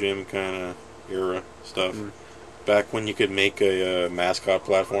post-Earthworm Jim kind of era stuff. Mm. Back when you could make a mascot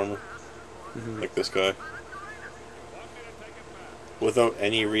platformer, Mm-hmm. like this guy. Without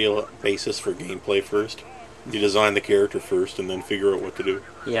any real basis for gameplay first. You design the character first and then figure out what to do.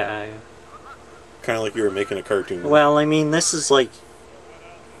 Yeah. Kind of like you were making a cartoon. Well, I mean, this is like...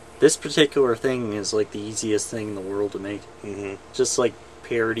 This particular thing is like the easiest thing in the world to make. Mm-hmm. Just like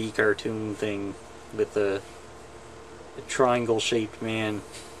parody cartoon thing with a triangle-shaped man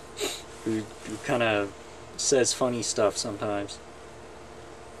who kind of says funny stuff sometimes.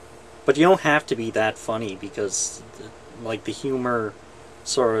 But you don't have to be that funny because, like, the humor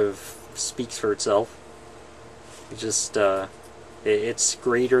sort of speaks for itself. It just, it's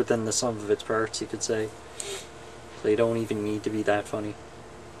greater than the sum of its parts, you could say. So you don't even need to be that funny.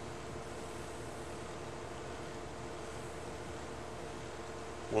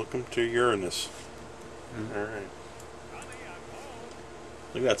 Welcome to Uranus. Mm-hmm. Alright.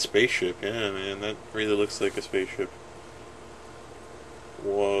 Look at that spaceship. Yeah, man, that really looks like a spaceship.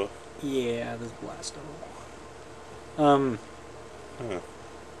 Whoa. Yeah, this Blasto. Huh.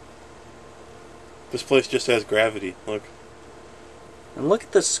 This place just has gravity. Look. And look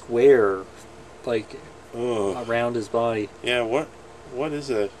at the square, like, Oh. around his body. Yeah, what is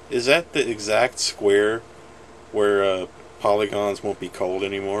that? Is that the exact square where polygons won't be colored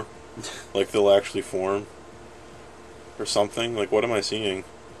anymore? Like they'll actually form? Or something? Like, what am I seeing?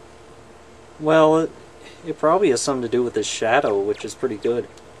 Well, it probably has something to do with his shadow, which is pretty good.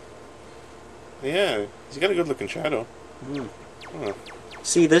 Yeah, he's got a good looking shadow. Mm. Huh.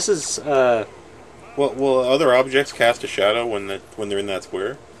 See, this is, Will other objects cast a shadow when they're in that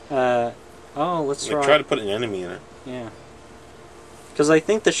square? oh, let's Like, try to put an enemy in it. Yeah. Because I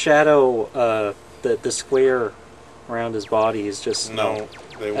think the shadow, the square around his body is just... No,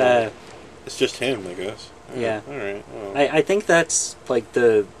 they won't. It's just him, I guess. Yeah. Alright. Well. I think that's, like,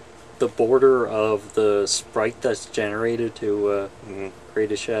 the border of the sprite that's generated to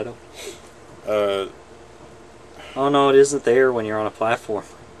create a shadow. Oh, no, it isn't there when you're on a platform.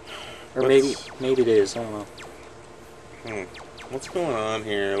 Or maybe it is, I don't know. What's going on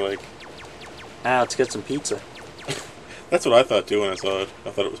here? Like... Ah, let's get some pizza. That's what I thought too when I saw it. I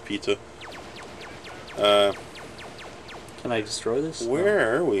thought it was pizza. Can I destroy this?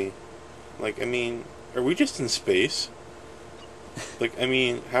 Where are we? Like, I mean, are we just in space? Like, I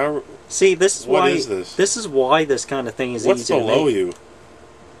mean, how... See, this is what why... is this? This is why this kind of thing is What's easy to make. below you?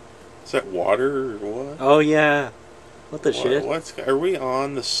 Is that water or what? Oh, yeah. What the shit? Are we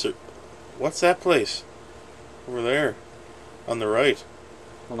on the... What's that place? Over there. On the right.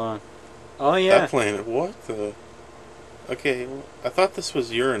 Hold on. Oh, yeah. That planet. What the... Okay, well, I thought this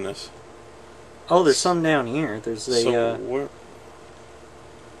was Uranus. Oh, there's some down here. There's a... So, where...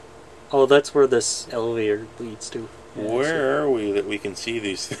 Oh, that's where this elevator leads to. Yeah, where are we that we can see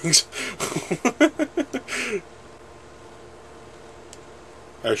these things?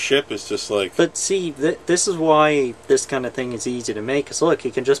 Our ship is just like... But see, this is why this kind of thing is easy to make. Because look,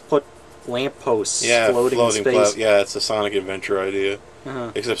 you can just put lampposts floating in space. Yeah, it's a Sonic Adventure idea.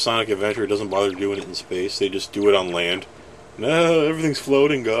 Uh-huh. Except Sonic Adventure doesn't bother doing it in space. They just do it on land. No, everything's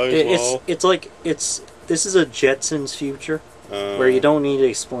floating, guys. It's like... This is a Jetsons future. Where you don't need to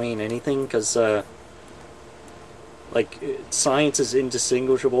explain anything. Because... science is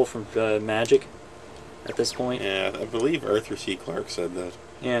indistinguishable from magic at this point. Yeah, I believe Arthur C. Clarke said that.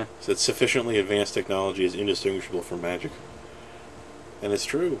 Yeah. Said sufficiently advanced technology is indistinguishable from magic. And it's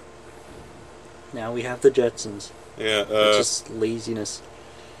true. Now we have the Jetsons. Yeah, it's just laziness.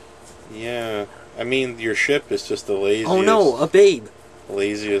 Yeah. I mean, your ship is just the laziest... Oh no, a babe!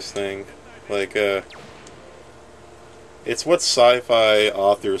 Laziest thing. Like, it's what sci-fi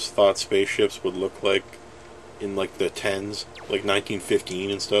authors thought spaceships would look like in, like, the 10s. Like, 1915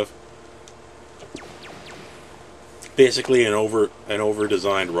 and stuff. Basically, an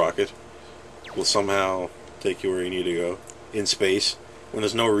over-designed rocket will somehow take you where you need to go. In space. When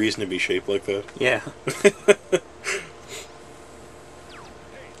there's no reason to be shaped like that. Yeah.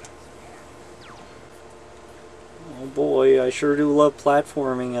 Oh boy, I sure do love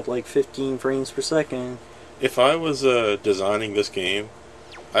platforming at like 15 frames per second. If I was designing this game,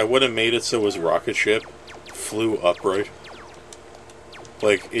 I would have made it so his rocket ship flew upright.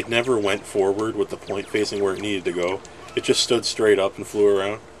 Like, it never went forward with the point facing where it needed to go. It just stood straight up and flew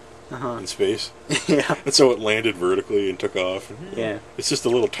around in space. Yeah. And so it landed vertically and took off. Yeah. It's just a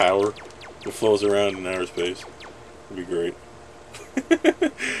little tower that flows around in outer space. It'd be great.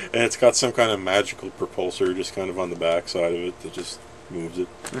 And it's got some kind of magical propulsor just kind of on the back side of it that just moves it.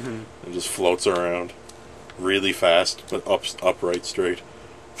 And just floats around really fast, but upright straight.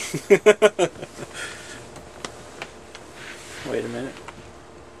 Wait a minute.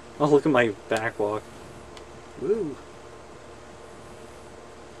 Oh, look at my backlog. Woo.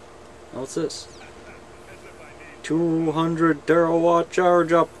 What's this? 200 terawatt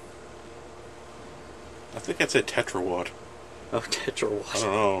charge up. I think that's a tetrawatt. Oh, tetrawatt. I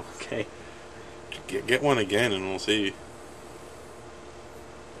don't know. Okay. Get one again and we'll see.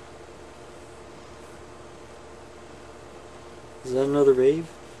 Is that another wave?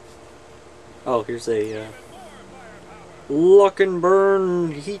 Oh, here's a lock and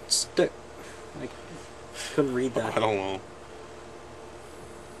burn heat stick. I couldn't read that. I don't know.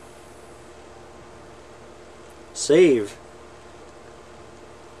 Save.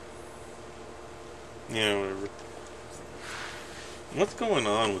 Yeah, whatever. What's going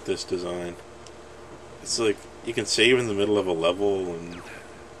on with this design? It's like you can save in the middle of a level and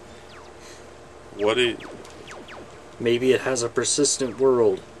Maybe it has a persistent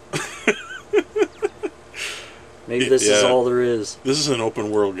world. Maybe this is all there is. This is an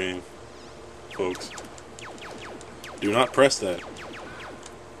open world game, folks. Do not press that.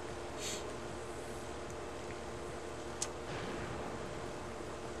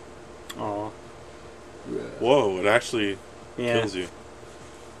 Aw. Whoa, it actually kills you.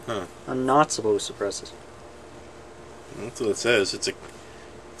 Huh. I'm not supposed to press it. That's what it says.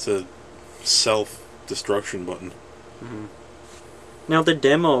 It's a self-destruction button. Now the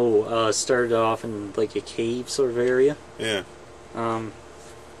demo started off in like a cave sort of area. Yeah.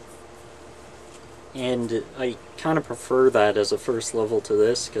 And I kind of prefer that as a first level to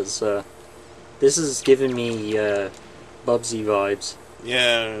this, because this is giving me Bubsy vibes.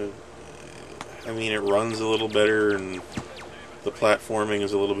 Yeah, I mean, it runs a little better, and the platforming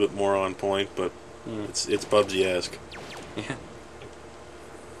is a little bit more on point, but it's Bubsy-esque. Yeah.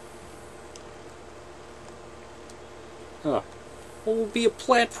 Huh. What would be a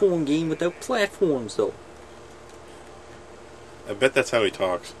platform game without platforms, though? I bet that's how he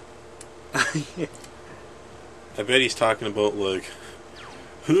talks. Yeah. I bet he's talking about, like,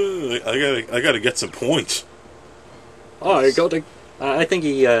 I gotta get some points. Oh, I got to. I think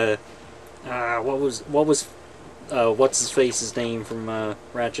he. What's his face's name from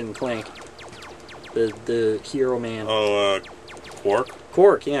Ratchet and Clank? The hero man. Oh, Quark?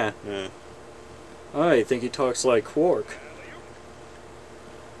 Quark, yeah. Yeah. I think he talks like Quark.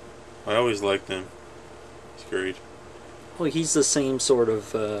 I always liked him. He's great. Well, he's the same sort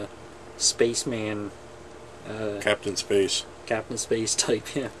of spaceman. Captain Space. Captain Space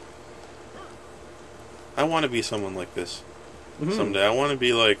type, yeah. I want to be someone like this someday. Mm. I want to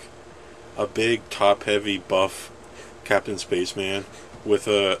be like a big, top-heavy, buff Captain Spaceman with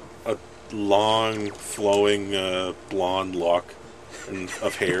a long, flowing blonde lock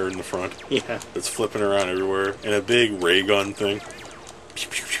of hair in the front. Yeah. That's flipping around everywhere, and a big ray gun thing.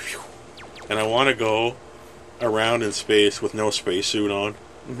 And I want to go around in space with no spacesuit on,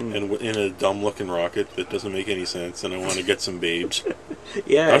 and in a dumb-looking rocket that doesn't make any sense, and I want to get some babes.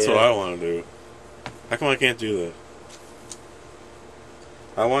 Yeah, That's what I want to do. How come I can't do that?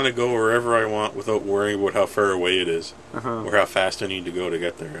 I want to go wherever I want without worrying about how far away it is, or how fast I need to go to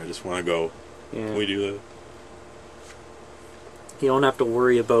get there. I just want to go. Yeah. Can we do that? You don't have to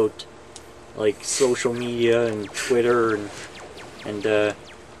worry about like social media and Twitter and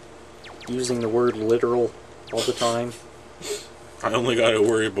using the word literal all the time. I only got to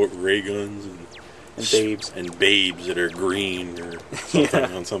worry about ray guns and babes that are green or something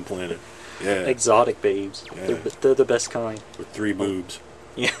on some planet. Yeah. Exotic babes. Yeah. They're the best kind. With 3 boobs.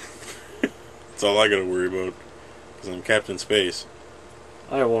 Yeah. That's all I got to worry about. Because I'm Captain Space.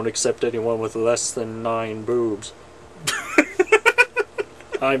 I won't accept anyone with less than 9 boobs.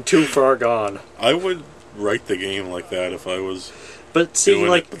 I'm too far gone. I would write the game like that if I was but see, doing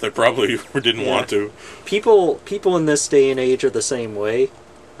like, it, but they probably didn't want to. People in this day and age are the same way.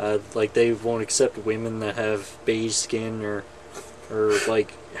 Like, they won't accept women that have beige skin or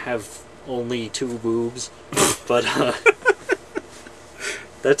like, have only 2 boobs. But,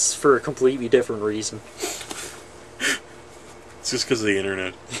 that's for a completely different reason. It's just because of the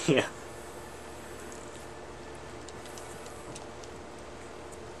internet. Yeah.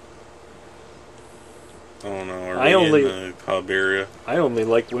 I don't know. Are we in the pub area? I only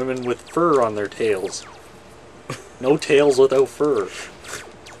like women with fur on their tails. No tails without fur.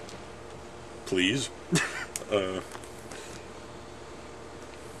 Please.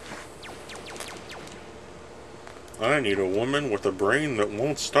 I need a woman with a brain that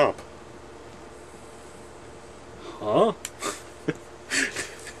won't stop. Huh?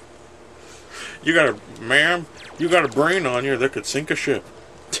 Ma'am, you got a brain on you that could sink a ship.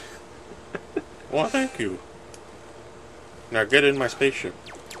 Well, thank you. Now get in my spaceship.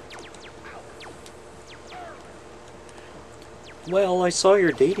 Well, I saw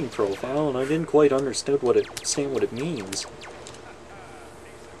your dating profile and I didn't quite understand what it means.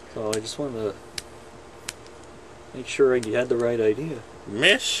 So I just wanted to make sure you had the right idea.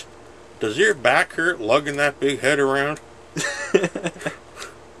 Miss, does your back hurt lugging that big head around?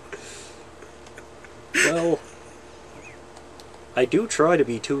 Well, I do try to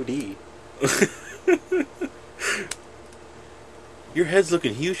be 2D. Your head's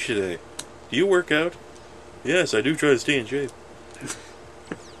looking huge today. Do you work out? Yes, I do try to stay in shape.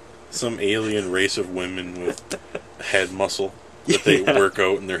 Some alien race of women with head muscle that they work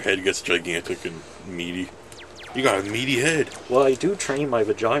out and their head gets gigantic and meaty. You got a meaty head. Well, I do train my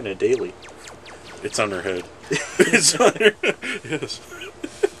vagina daily. It's on their head. It's on their head. Yes.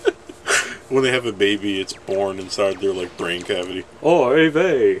 When they have a baby, it's born inside their like brain cavity. Oh, hey,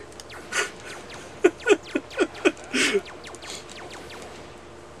 vey.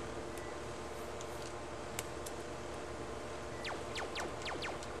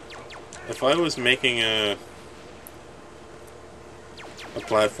 If I was making a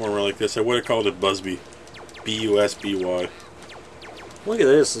platformer like this, I would have called it Busby. B-U-S-B-Y. Look at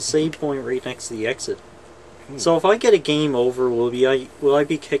this, the save point right next to the exit. So if I get a game over, will I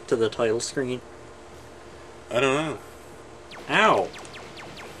be kicked to the title screen? I don't know. Ow!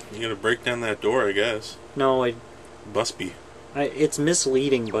 You gotta break down that door, I guess. No, Busby. it's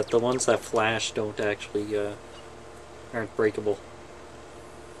misleading, but the ones that flash don't actually, aren't breakable.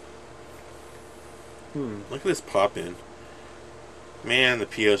 Look at this pop-in. Man, the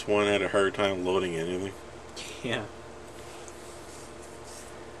PS1 had a hard time loading anything. Yeah.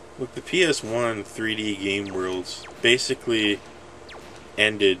 Look, the PS1 3D game worlds basically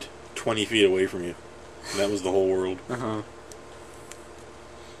ended 20 feet away from you. And that was the whole world. Uh-huh.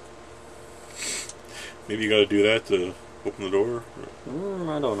 Maybe you gotta do that to open the door?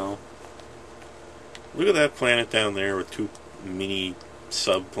 I don't know. Look at that planet down there with 2 mini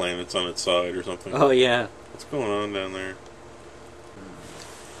sub-planets on its side or something. Oh, yeah. What's going on down there?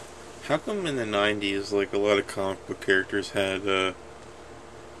 How come in the 90s, like, a lot of comic book characters had,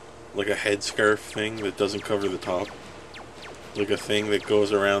 like a headscarf thing that doesn't cover the top? Like a thing that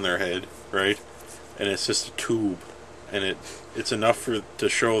goes around their head, right? And it's just a tube. And it's enough to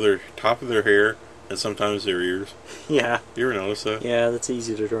show their top of their hair and sometimes their ears. Yeah. You ever notice that? Yeah, that's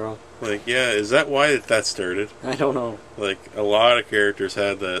easy to draw. Like, yeah, is that why that started? I don't know. Like, a lot of characters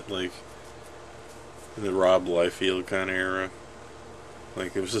had that, like, in the Rob Liefeld kind of era.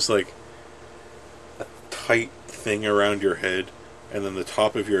 Like, it was just like a tight thing around your head, and then the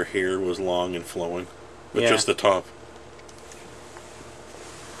top of your hair was long and flowing. But just the top.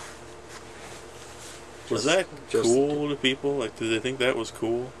 Was that cool to people? Like, did they think that was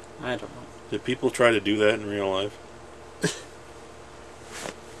cool? I don't know. Did people try to do that in real life?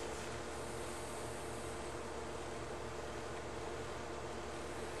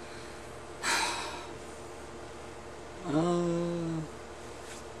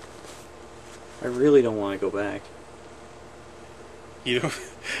 I really don't want to go back. You know,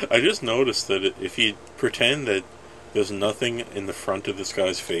 I just noticed that if you pretend that there's nothing in the front of this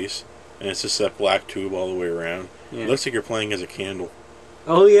guy's face, and it's just that black tube all the way around, it looks like you're playing as a candle.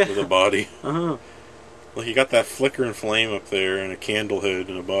 Oh, yeah. With a body. Uh-huh. Like, you got that flicker and flame up there, and a candle head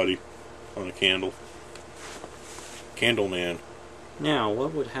and a body on a candle. Candle man. Now,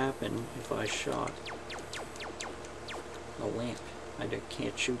 what would happen if I shot a lamp? I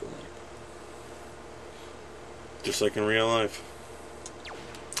can't shoot a lamp. Just like in real life.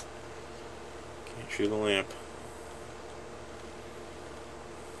 Can't shoot a lamp.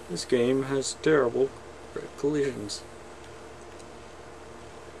 This game has terrible collisions.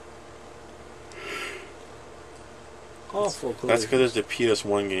 Awful collisions. That's because it's a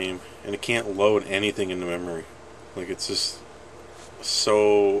PS1 game, and it can't load anything into memory. Like, it's just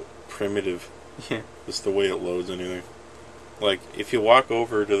so primitive. Yeah. Just the way it loads anything. Like, if you walk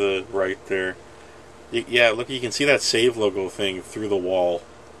over to the right there, yeah, look, you can see that save logo thing through the wall.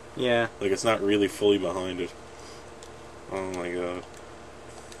 Yeah. Like, it's not really fully behind it. Oh my god.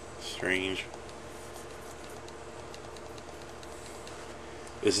 Strange.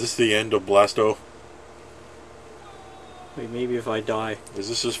 Is this the end of Blasto? Wait, maybe if I die. Is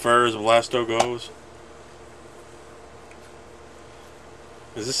this as far as Blasto goes?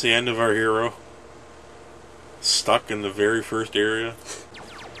 Is this the end of our hero? Stuck in the very first area?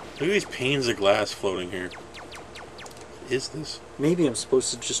 Look at these panes of glass floating here. What is this? Maybe I'm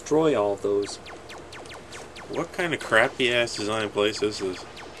supposed to destroy all of those. What kind of crappy ass design place is this?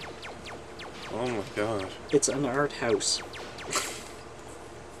 Oh my gosh. It's an art house.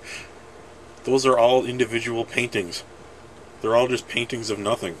 Those are all individual paintings. They're all just paintings of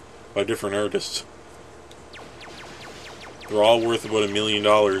nothing by different artists. They're all worth about $1 million.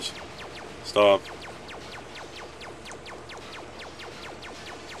 Stop.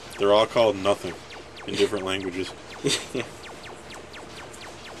 They're all called nothing in different languages. Yeah.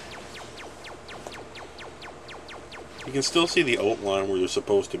 You can still see the outline where they're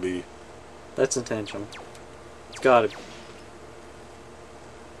supposed to be. That's intentional. It's gotta be.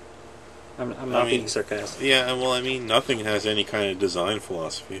 I'm not being sarcastic. Yeah, well, I mean, nothing has any kind of design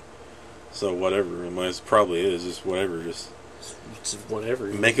philosophy. So whatever, it probably is, just whatever, just whatever.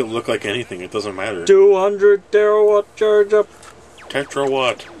 Make it look like anything, it doesn't matter. 200 terawatt charge up.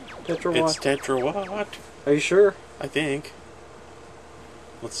 Tetrawatt. Tetrawatt. It's tetrawatt. Are you sure? I think.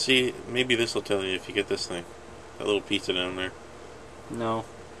 Let's see, maybe this will tell you if you get this thing. That little pizza down there. No.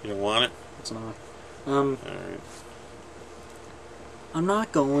 You don't want it? It's not. Alright. I'm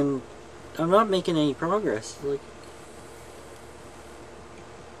not making any progress. Like,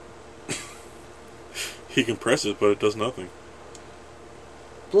 you can press it, but it does nothing.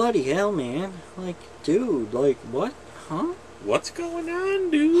 bloody hell, man. Like, dude, like, what? Huh? What's going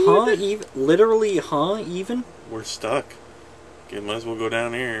on, dude? Huh? Even? Literally, huh? Even? We're stuck. Okay, might as well go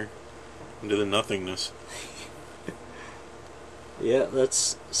down here. Into the nothingness. Yeah,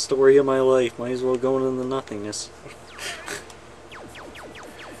 that's the story of my life. Might as well go into the nothingness.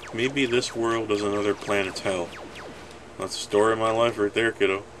 Maybe this world is another planet's hell. That's the story of my life right there,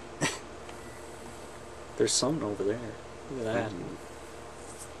 kiddo. There's something over there. Look at that.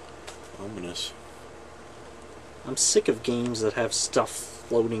 Ominous. I'm sick of games that have stuff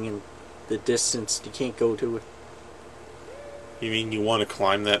floating in the distance. You can't go to it. You mean you want to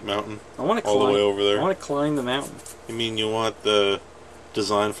climb that mountain? I want to all the way over there. I want to climb the mountain. You mean you want the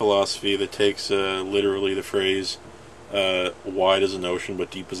design philosophy that takes literally the phrase wide as an ocean but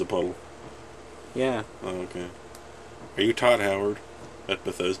deep as a puddle? Yeah. Oh, okay. Are you Todd Howard at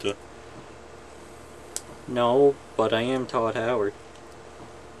Bethesda? No, but I am Todd Howard.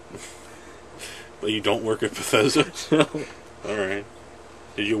 But you don't work at Bethesda? No. Alright.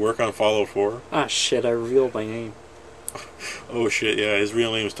 Did you work on Fallout 4? Ah, shit, I revealed my name. Oh shit, yeah, his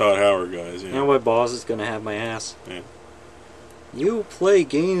real name's Todd Howard, guys. Yeah. Now my boss is gonna have my ass. Yeah. You play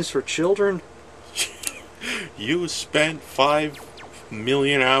games for children? You spent 5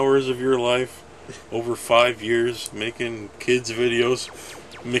 million hours of your life over 5 years making kids videos,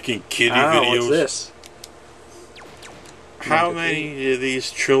 making kiddie videos. What's this? How many of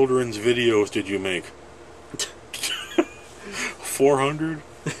these children's videos did you make? 400?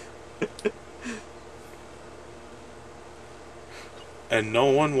 And no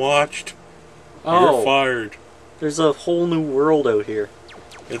one watched? Oh, You're fired. there's a whole new world out here.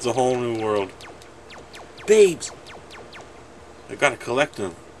 It's a whole new world. Babes! I gotta collect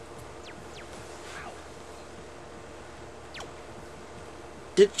them.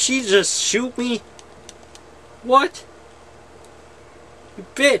 Did she just shoot me? What? You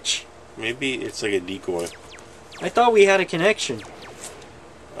bitch! Maybe it's like a decoy. I thought we had a connection.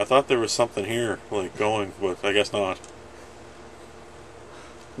 I thought there was something here, like, going, but I guess not.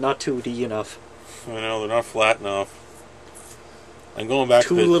 Not 2D enough. I know, they're not flat enough. I'm going back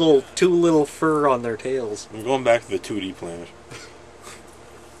Too to the... little fur on their tails. I'm going back to the 2D planet.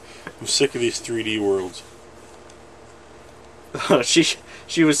 I'm sick of these 3D worlds.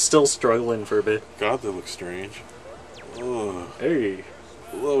 She was still struggling for a bit. God, they look strange. Ugh. Hey.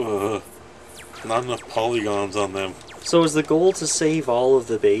 Ugh. Not enough polygons on them. So is the goal to save all of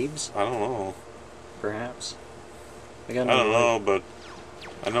the babes? I don't know. Perhaps. I don't know, but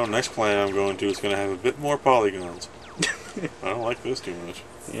I know next planet I'm going to is going to have a bit more polygons. I don't like this too much.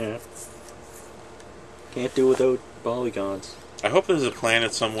 Yeah. Can't do without polygons. I hope there's a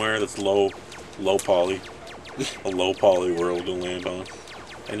planet somewhere that's low poly. A low poly world to land on.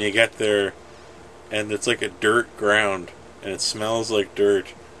 And you get there, and it's like a dirt ground, and it smells like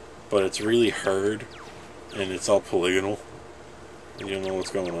dirt, but it's really hard, and it's all polygonal, and you don't know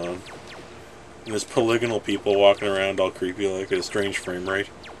what's going on. And there's polygonal people walking around all creepy like at a strange frame rate.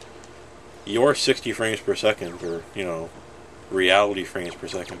 You're 60 frames per second, or, you know, reality frames per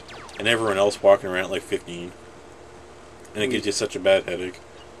second, and everyone else walking around at like 15. And it gives you such a bad headache.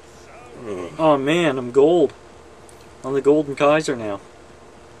 Ugh. Oh man, I'm gold. I'm the Golden Kaiser now.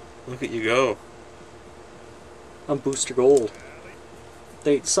 Look at you go. I'm Booster Gold.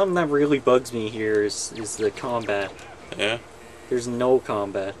 Something that really bugs me here is the combat. Yeah? There's no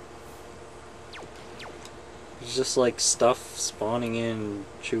combat. There's just like stuff spawning in and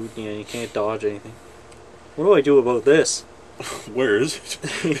shooting you and you can't dodge anything. What do I do about this? Where is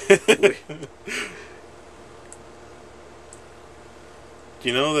it? Do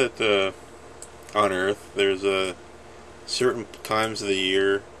you know that on Earth there's certain times of the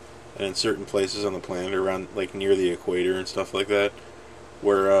year and in certain places on the planet around like near the equator and stuff like that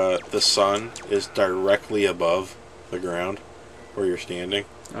where the sun is directly above the ground where you're standing?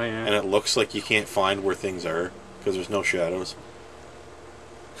 Oh yeah. And it looks like you can't find where things are because there's no shadows.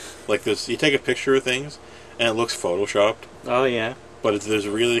 Like this, you take a picture of things and it looks photoshopped. Oh yeah. But there's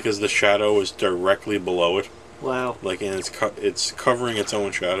really, because the shadow is directly below it. Wow. Like, and it's covering its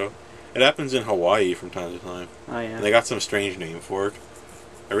own shadow. It happens in Hawaii from time to time. Oh yeah. And they got some strange name for it.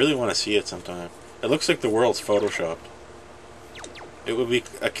 I really want to see it sometime. It looks like the world's photoshopped. It would be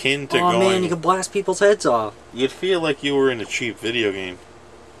akin to going... Oh man, you can blast people's heads off. You'd feel like you were in a cheap video game.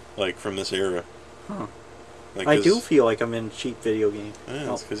 Like, from this era. Huh. Like, I do feel like I'm in a cheap video game. Yeah,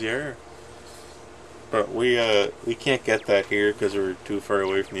 that's because you are. But we can't get that here because we're too far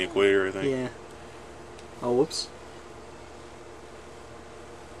away from the equator, I think. Yeah. Oh, whoops.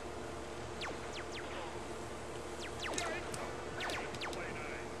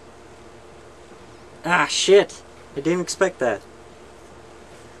 Ah, shit! I didn't expect that.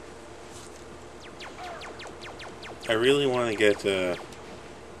 I really want to get a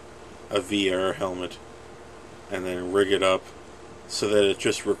VR helmet and then rig it up so that it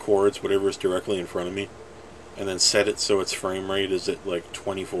just records whatever's directly in front of me and then set it so its frame rate is at like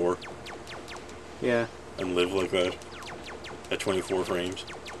 24. Yeah. And live like that at 24 frames.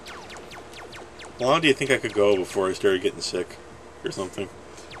 How long do you think I could go before I started getting sick or something?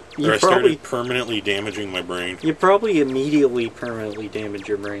 Or I started permanently damaging my brain? You probably immediately permanently damage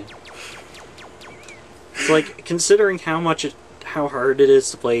your brain. It's like, considering how hard it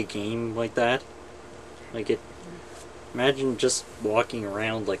is to play a game like that, like Imagine just walking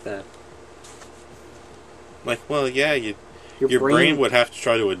around like that. Like, well, yeah, Your your brain brain would have to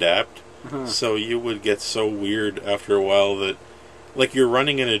try to adapt. Uh-huh. So you would get so weird after a while that, like, you're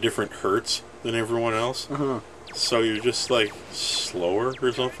running in a different hertz than everyone else. Uh-huh. So you're just, like, slower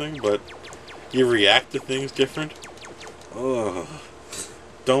or something, but you react to things different. Ugh.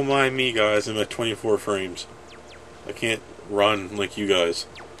 Don't mind me, guys. I'm at 24 frames. I can't run like you guys.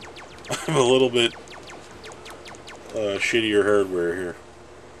 I'm a little bit shittier hardware here.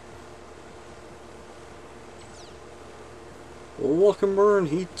 Look and burn,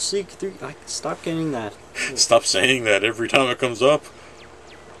 heat seek through. I stop getting that. Stop saying that every time it comes up.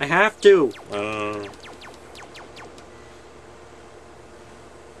 I have to.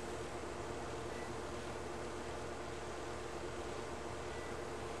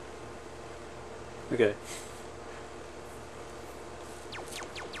 Okay.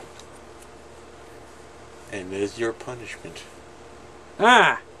 And as your punishment,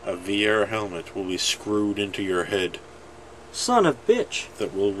 Ah! a VR helmet will be screwed into your head Son of bitch.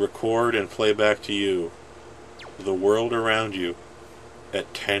 that will record and play back to you the world around you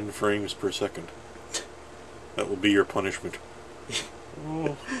at 10 frames per second. That will be your punishment.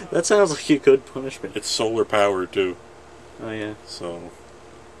 Oh. That sounds like a good punishment. It's solar powered too, Oh, yeah. so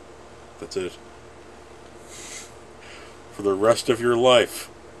that's it. For the rest of your life,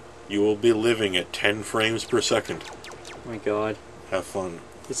 you will be living at 10 frames per second. Oh my god. Have fun.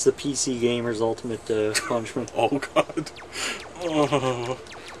 It's the PC gamer's ultimate punishment. Oh god. Oh.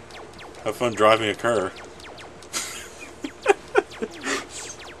 Have fun driving a car.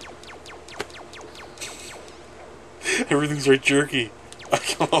 Everything's right jerky. I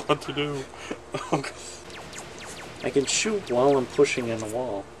don't know what to do. Oh god. I can shoot while I'm pushing in the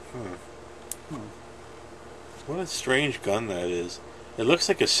wall. What a strange gun that is. It looks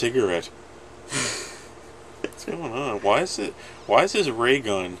like a cigarette. What's going on? Why does this ray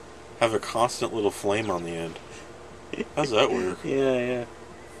gun have a constant little flame on the end? How does that work? Yeah, yeah.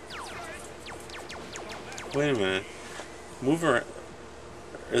 Wait a minute. Move around.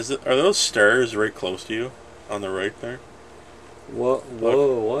 Are those stars right close to you? On the right there? Whoa,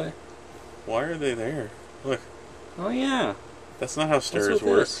 what? Why are they there? Look. Oh, yeah. That's not how stars What's with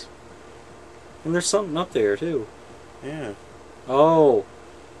work. this? And there's something up there, too. Yeah. Oh.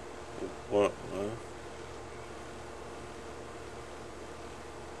 What?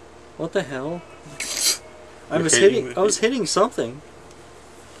 What the hell? I You're was hitting hitting. I was hitting something.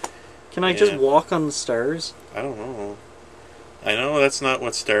 Can I just walk on the stars? I don't know. I know that's not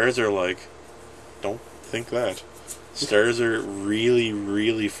what stars are like. Don't think that. Stars are really,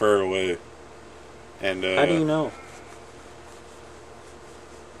 really far away. And How do you know?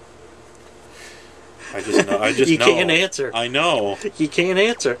 I just know. I just You know. can't answer. I know. You can't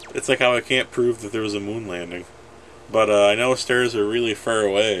answer. It's like how I can't prove that there was a moon landing. But I know stars are really far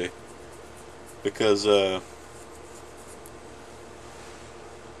away. Because,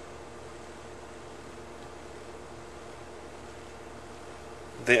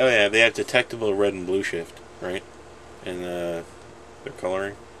 they have detectable red and blue shift, right? In their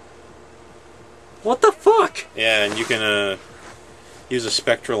coloring. What the fuck? Yeah, and you can use a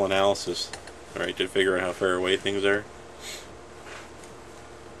spectral analysis, right, to figure out how far away things are.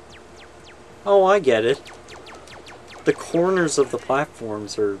 Oh, I get it. The corners of the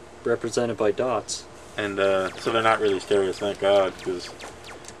platforms are represented by dots. And so they're not really stereo, thank God, because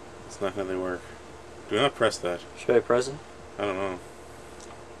it's not how they work. Do not press that. Should I press it? I don't know.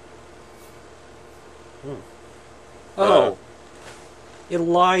 Oh. It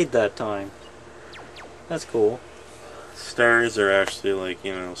lied that time. That's cool. Stars are actually like,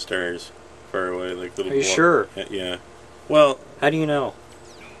 stars far away, like little. Are you sure? Yeah. Well, how do you know?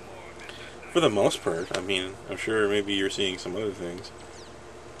 For the most part, I mean, I'm sure maybe you're seeing some other things,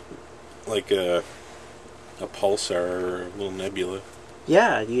 like a pulsar or a little nebula.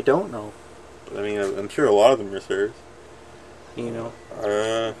 Yeah, you don't know. I mean, I'm sure a lot of them are stars. You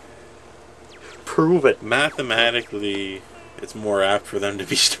know. Prove it. Mathematically, it's more apt for them to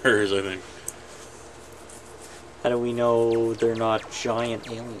be stars, I think. How do we know they're not giant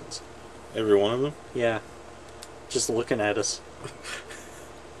aliens? Every one of them? Yeah. Just looking at us.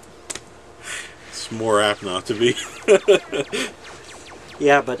 It's more apt not to be.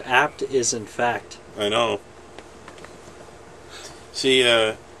 Yeah, but apt is in fact. I know. See,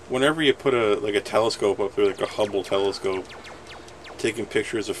 whenever you put a telescope up there, like a Hubble telescope, taking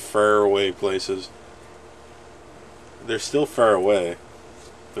pictures of far away places, they're still far away.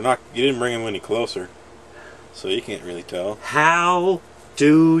 They're not. You didn't bring them any closer, so you can't really tell. How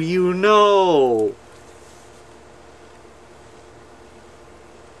do you know?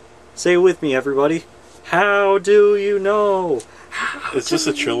 Say it with me, everybody. How do you know? It's just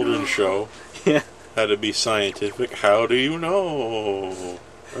a children's show. Yeah. Had to be scientific. How do you know?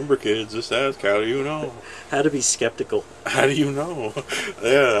 Remember, kids, just ask, how do you know? How to be skeptical. How do you know?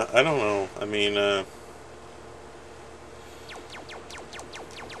 Yeah, I don't know. I mean,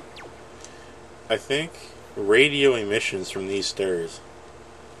 I think radio emissions from these stars.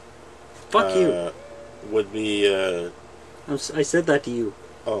 Fuck you. Would be, I said that to you.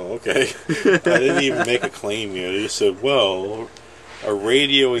 Oh, okay. I didn't even make a claim yet. I just said, well, a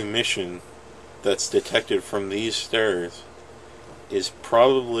radio emission that's detected from these stars is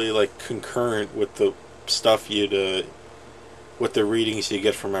probably like concurrent with the stuff with the readings you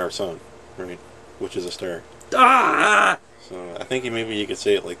get from our sun, right? Which is a star. Ah! So I think maybe you could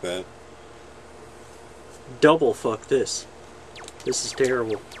say it like that. Double fuck this. This is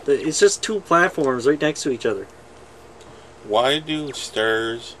terrible. It's just two platforms right next to each other. Why do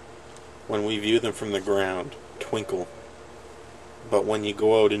stars, when we view them from the ground, twinkle? But when you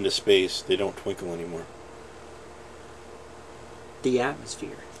go out into space, they don't twinkle anymore. The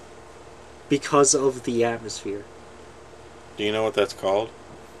atmosphere. Because of the atmosphere. Do you know what that's called?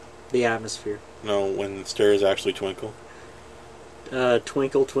 The atmosphere. No, when stars actually twinkle.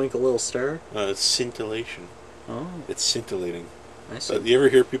 Twinkle, twinkle, little star? It's scintillation. Oh. It's scintillating. I see. You ever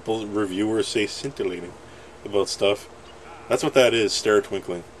hear reviewers say scintillating about stuff? That's what that is, star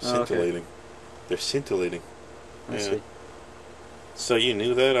twinkling. Scintillating. Okay. They're scintillating. I see. So you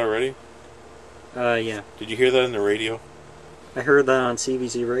knew that already? Yeah. Did you hear that on the radio? I heard that on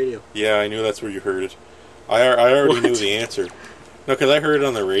CBC radio. Yeah, I knew that's where you heard it. I already knew the answer. No, because I heard it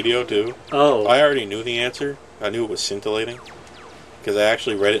on the radio too. Oh. I already knew the answer. I knew it was scintillating. Because I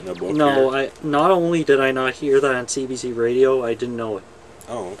actually read it in a book. No, not only did I not hear that on CBC radio, I didn't know it.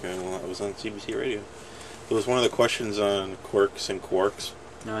 Oh, okay. Well, that was on CBC radio. It was one of the questions on quirks and quarks.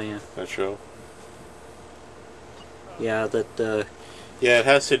 Oh, yeah. That show. Yeah, that, Yeah, it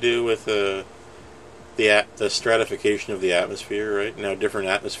has to do with the stratification of the atmosphere, right? Now, different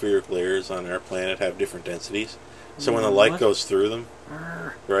atmospheric layers on our planet have different densities. So when the light goes through them,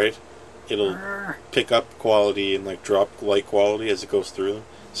 right, it'll pick up quality and like drop light quality as it goes through them.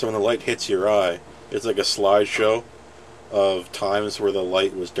 So when the light hits your eye, it's like a slideshow of times where the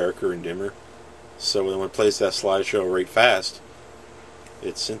light was darker and dimmer. So when it plays that slideshow right fast,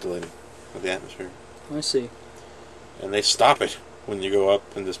 it's scintillating with the atmosphere. I see. And they stop it when you go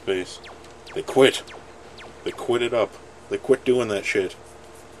up into space. They quit. They quit it up. They quit doing that shit.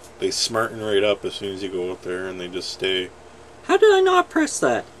 They smarten right up as soon as you go up there, and they just stay. How did I not press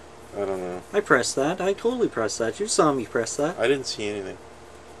that? I don't know. I pressed that. I totally pressed that. You saw me press that. I didn't see anything.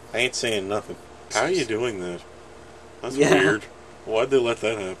 I ain't saying nothing. How are you doing that? That's weird. Why'd they let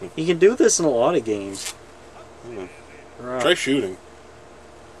that happen? You can do this in a lot of games. Right. Try shooting.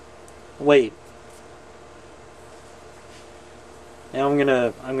 Wait. Now I'm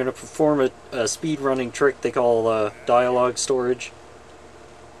gonna perform a speed running trick they call dialogue storage.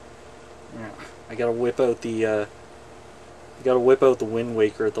 I gotta whip out the Wind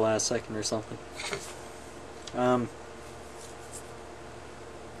Waker at the last second or something. I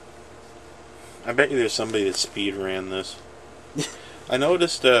bet you there's somebody that speed ran this. I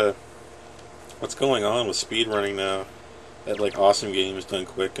noticed what's going on with speed running now at like Awesome Games Done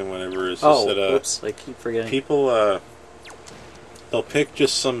Quick and whatever is just that whoops, I keep forgetting. People they'll pick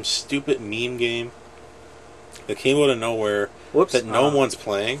just some stupid meme game that came out of nowhere that no one's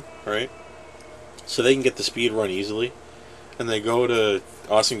playing, right? So they can get the speed run easily. And they go to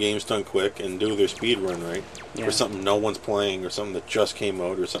Awesome Games Done Quick and do their speed run, right? Yeah. For something no one's playing or something that just came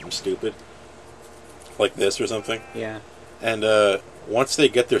out or something stupid. Like this or something. Yeah. And once they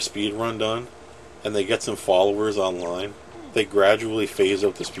get their speed run done and they get some followers online, they gradually phase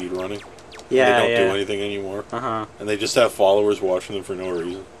out the speed running. Yeah, they don't do anything anymore. Uh-huh. And they just have followers watching them for no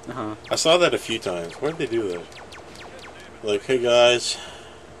reason. Uh-huh. I saw that a few times. Why did they do that? Like, hey guys,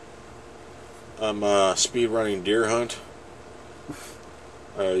 I'm speed running deer hunt.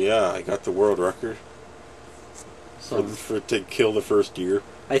 Yeah, I got the world record to kill the first deer.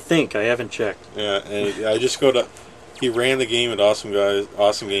 I think. I haven't checked. Yeah, and I just go to... He ran the game at Awesome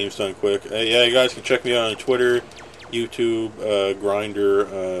Games Done Quick. Yeah, you guys can check me out on Twitter, YouTube,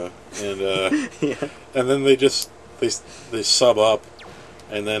 Grindr, and yeah. And then they sub up,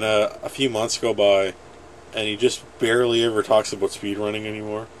 and then a few months go by, and he just barely ever talks about speedrunning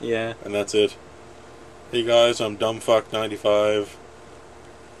anymore. Yeah. And that's it. Hey guys, I'm Dumbfuck95.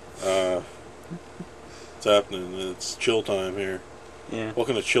 What's happening? It's chill time here. Yeah.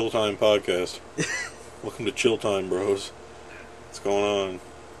 Welcome to Chill Time Podcast. Welcome to Chill Time, bros. What's going on?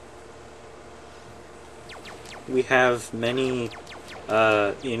 We have many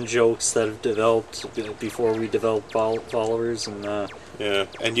in jokes that have developed before we developed followers, and yeah,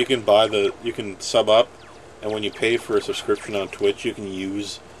 and you can sub up, and when you pay for a subscription on Twitch, you can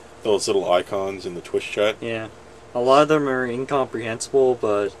use those little icons in the Twitch chat. yeah, a lot of them are incomprehensible,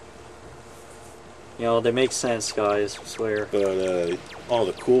 but you know they make sense, guys. I swear. But all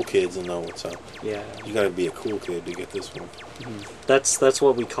the cool kids will know what's up. Yeah, you gotta be a cool kid to get this one. mm-hmm. That's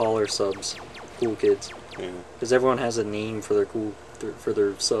what we call our subs, cool kids. Yeah, because everyone has a name for their for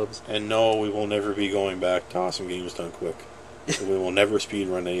their subs. And no, we will never be going back to Awesome Games Done Quick. We will never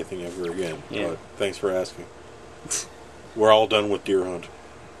speedrun anything ever again. Yeah. But thanks for asking. We're all done with Deer Hunt.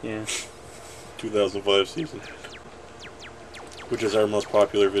 Yeah. 2005 season. Which is our most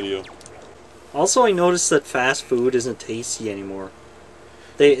popular video. Also, I noticed that fast food isn't tasty anymore.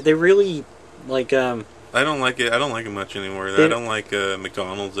 They really, like, I don't like it. I don't like it much anymore. I don't like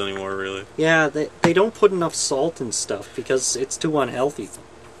McDonald's anymore, really. Yeah, they don't put enough salt in stuff because it's too unhealthy.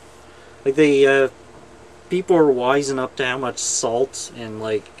 Like, people are wising up to how much salt and,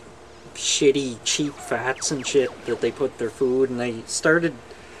 like, shitty, cheap fats and shit that they put in their food, and they started,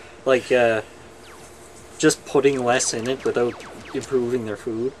 like, just putting less in it without improving their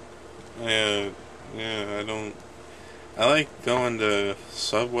food. Yeah, I like going to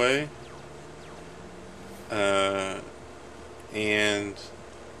Subway, and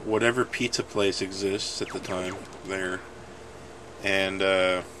whatever pizza place exists at the time there, and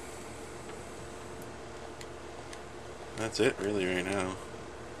that's it really right now.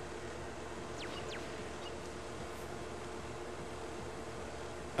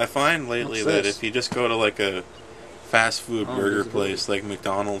 I find lately that if you just go to like a fast food burger place like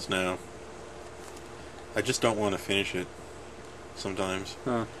McDonald's now, I just don't want to finish it sometimes.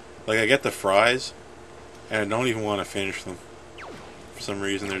 Huh. Like, I get the fries, and I don't even want to finish them. For some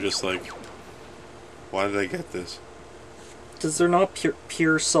reason, they're just like, why did I get this? Because they're not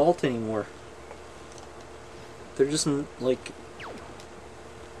pure salt anymore. They're just, like...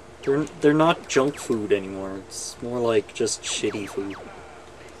 They're not junk food anymore. It's more like just shitty food.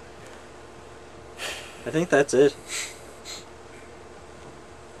 I think that's it.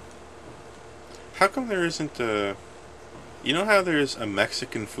 How come there isn't a... You know how there's a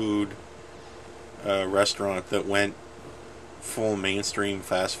Mexican food restaurant that went full mainstream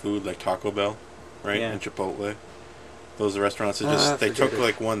fast food, like Taco Bell, right? Yeah. And Chipotle. Those restaurants that just... they took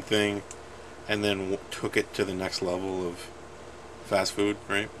like one thing and then took it to the next level of fast food,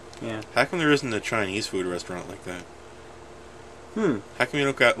 right? Yeah. How come there isn't a Chinese food restaurant like that? How come you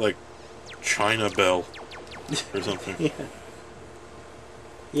don't got, like, China Bell or something? Yeah.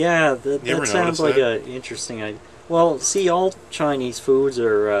 Yeah, that sounds like an interesting idea. Well, see, all Chinese foods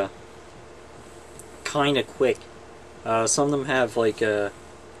are kind of quick. Some of them have like some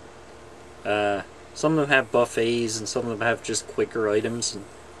of them have buffets, and some of them have just quicker items. And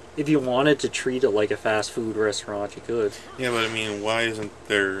if you wanted to treat it like a fast food restaurant, you could. Yeah, but I mean, why isn't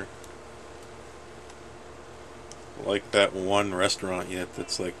there like that one restaurant yet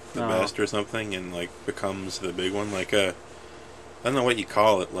that's like the best or something, and like becomes the big one? Like I don't know what you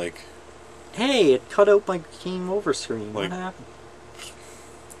call it, like... Hey, it cut out my game over screen. Like, what happened?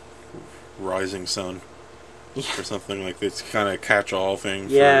 Rising Sun. Or something like this kind of catch-all thing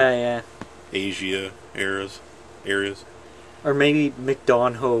for yeah. Asia areas. Or maybe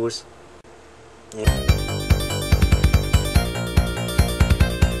McDonald's.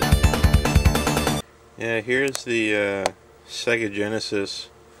 Yeah, here's the Sega Genesis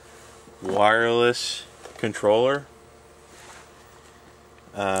wireless controller.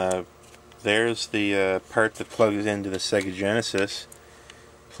 There's the part that plugs into the Sega Genesis.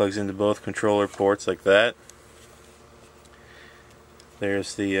 Plugs into both controller ports like that.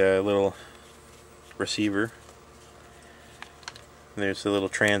 There's the little receiver. There's the little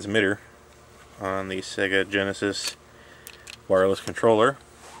transmitter on the Sega Genesis wireless controller.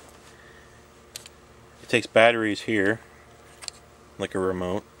 It takes batteries here, like a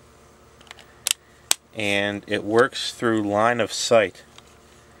remote, and it works through line of sight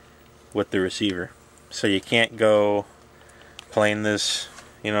with the receiver. So you can't go playing this,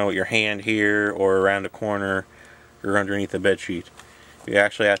 you know, with your hand here or around a corner or underneath a bedsheet. You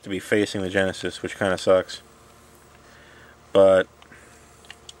actually have to be facing the Genesis, which kind of sucks. But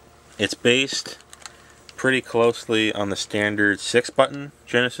it's based pretty closely on the standard 6-button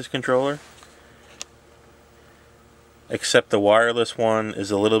Genesis controller, except the wireless one is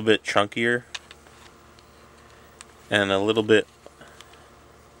a little bit chunkier and a little bit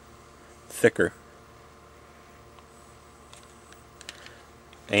thicker.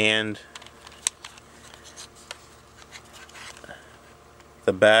 And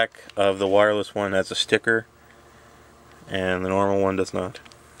the back of the wireless one has a sticker, and the normal one does not.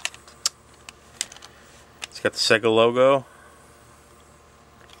 It's got the Sega logo.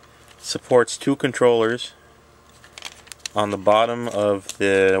 Supports 2 controllers. On the bottom of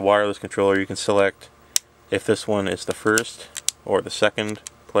the wireless controller you can select if this one is the first or the second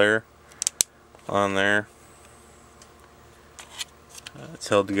player on there. It's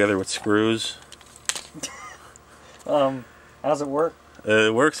held together with screws. How's it work?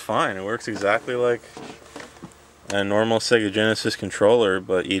 It works fine. It works exactly like a normal Sega Genesis controller,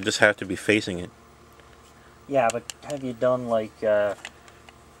 but you just have to be facing it. Yeah, but have you done like,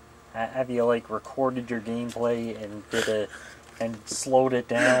 have you like recorded your gameplay and slowed it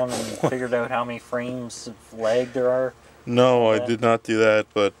down and figured out how many frames of lag there are? No, I did not do that,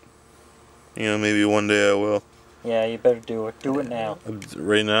 but you know, maybe one day I will. Yeah, you better do it. Do it now.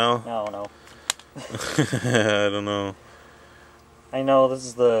 Right now? No. I don't know. I know this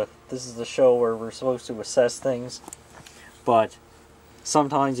is the show where we're supposed to assess things, but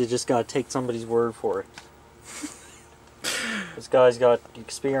sometimes you just gotta take somebody's word for it. This guy's got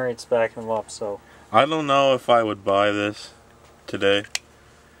experience backing him up, so. I don't know if I would buy this today.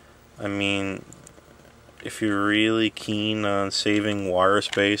 I mean, if you're really keen on saving wire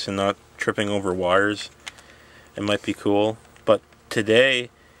space and not tripping over wires, it might be cool. But today,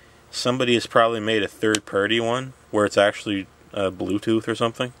 somebody has probably made a third-party one where it's actually Bluetooth or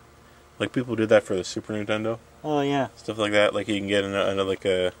something. Like people did that for the Super Nintendo. Oh yeah. Stuff like that. Like you can get another like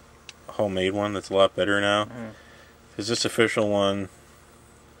a homemade one that's a lot better now. Because this official one,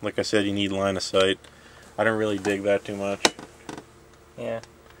 like I said, you need line of sight. I don't really dig that too much. Yeah.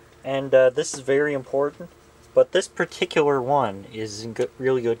 And this is very important, but this particular one is in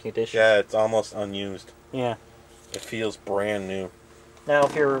really good condition. Yeah, it's almost unused. Yeah. It feels brand new. Now,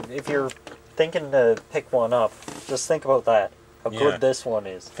 if you're thinking to pick one up, just think about that. How good this one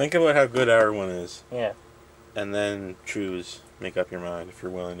is. Think about how good our one is. Yeah. And then choose, make up your mind if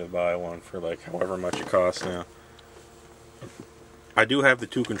you're willing to buy one for like however much it costs now. I do have the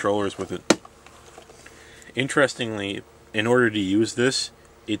 2 controllers with it. Interestingly, in order to use this,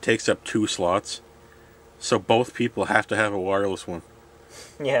 it takes up 2 slots. So both people have to have a wireless one.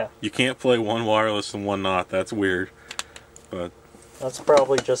 Yeah. You can't play one wireless and one not. That's weird. But that's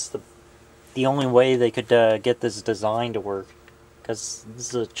probably just the only way they could get this design to work. Because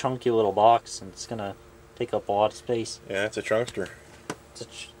this is a chunky little box and it's going to take up a lot of space. Yeah, it's a chunkster.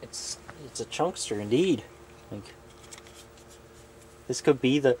 It's a chunkster indeed. Like, this could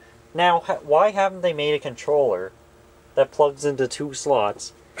be the... Now, why haven't they made a controller that plugs into 2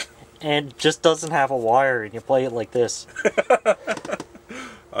 slots and just doesn't have a wire and you play it like this?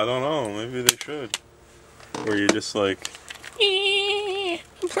 I don't know. Maybe they should. Where you just like...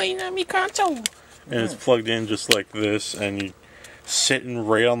 I'm playing on my console. And it's plugged in just like this and you sitting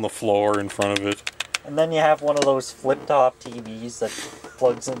right on the floor in front of it. And then you have one of those flip-top TVs that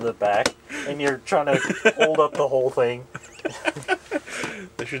plugs into the back and you're trying to hold up the whole thing.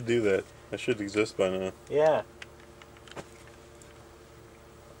 They should do that. That should exist by now. Yeah.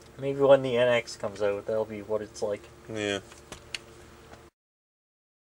 Maybe when the NX comes out, that'll be what it's like. Yeah.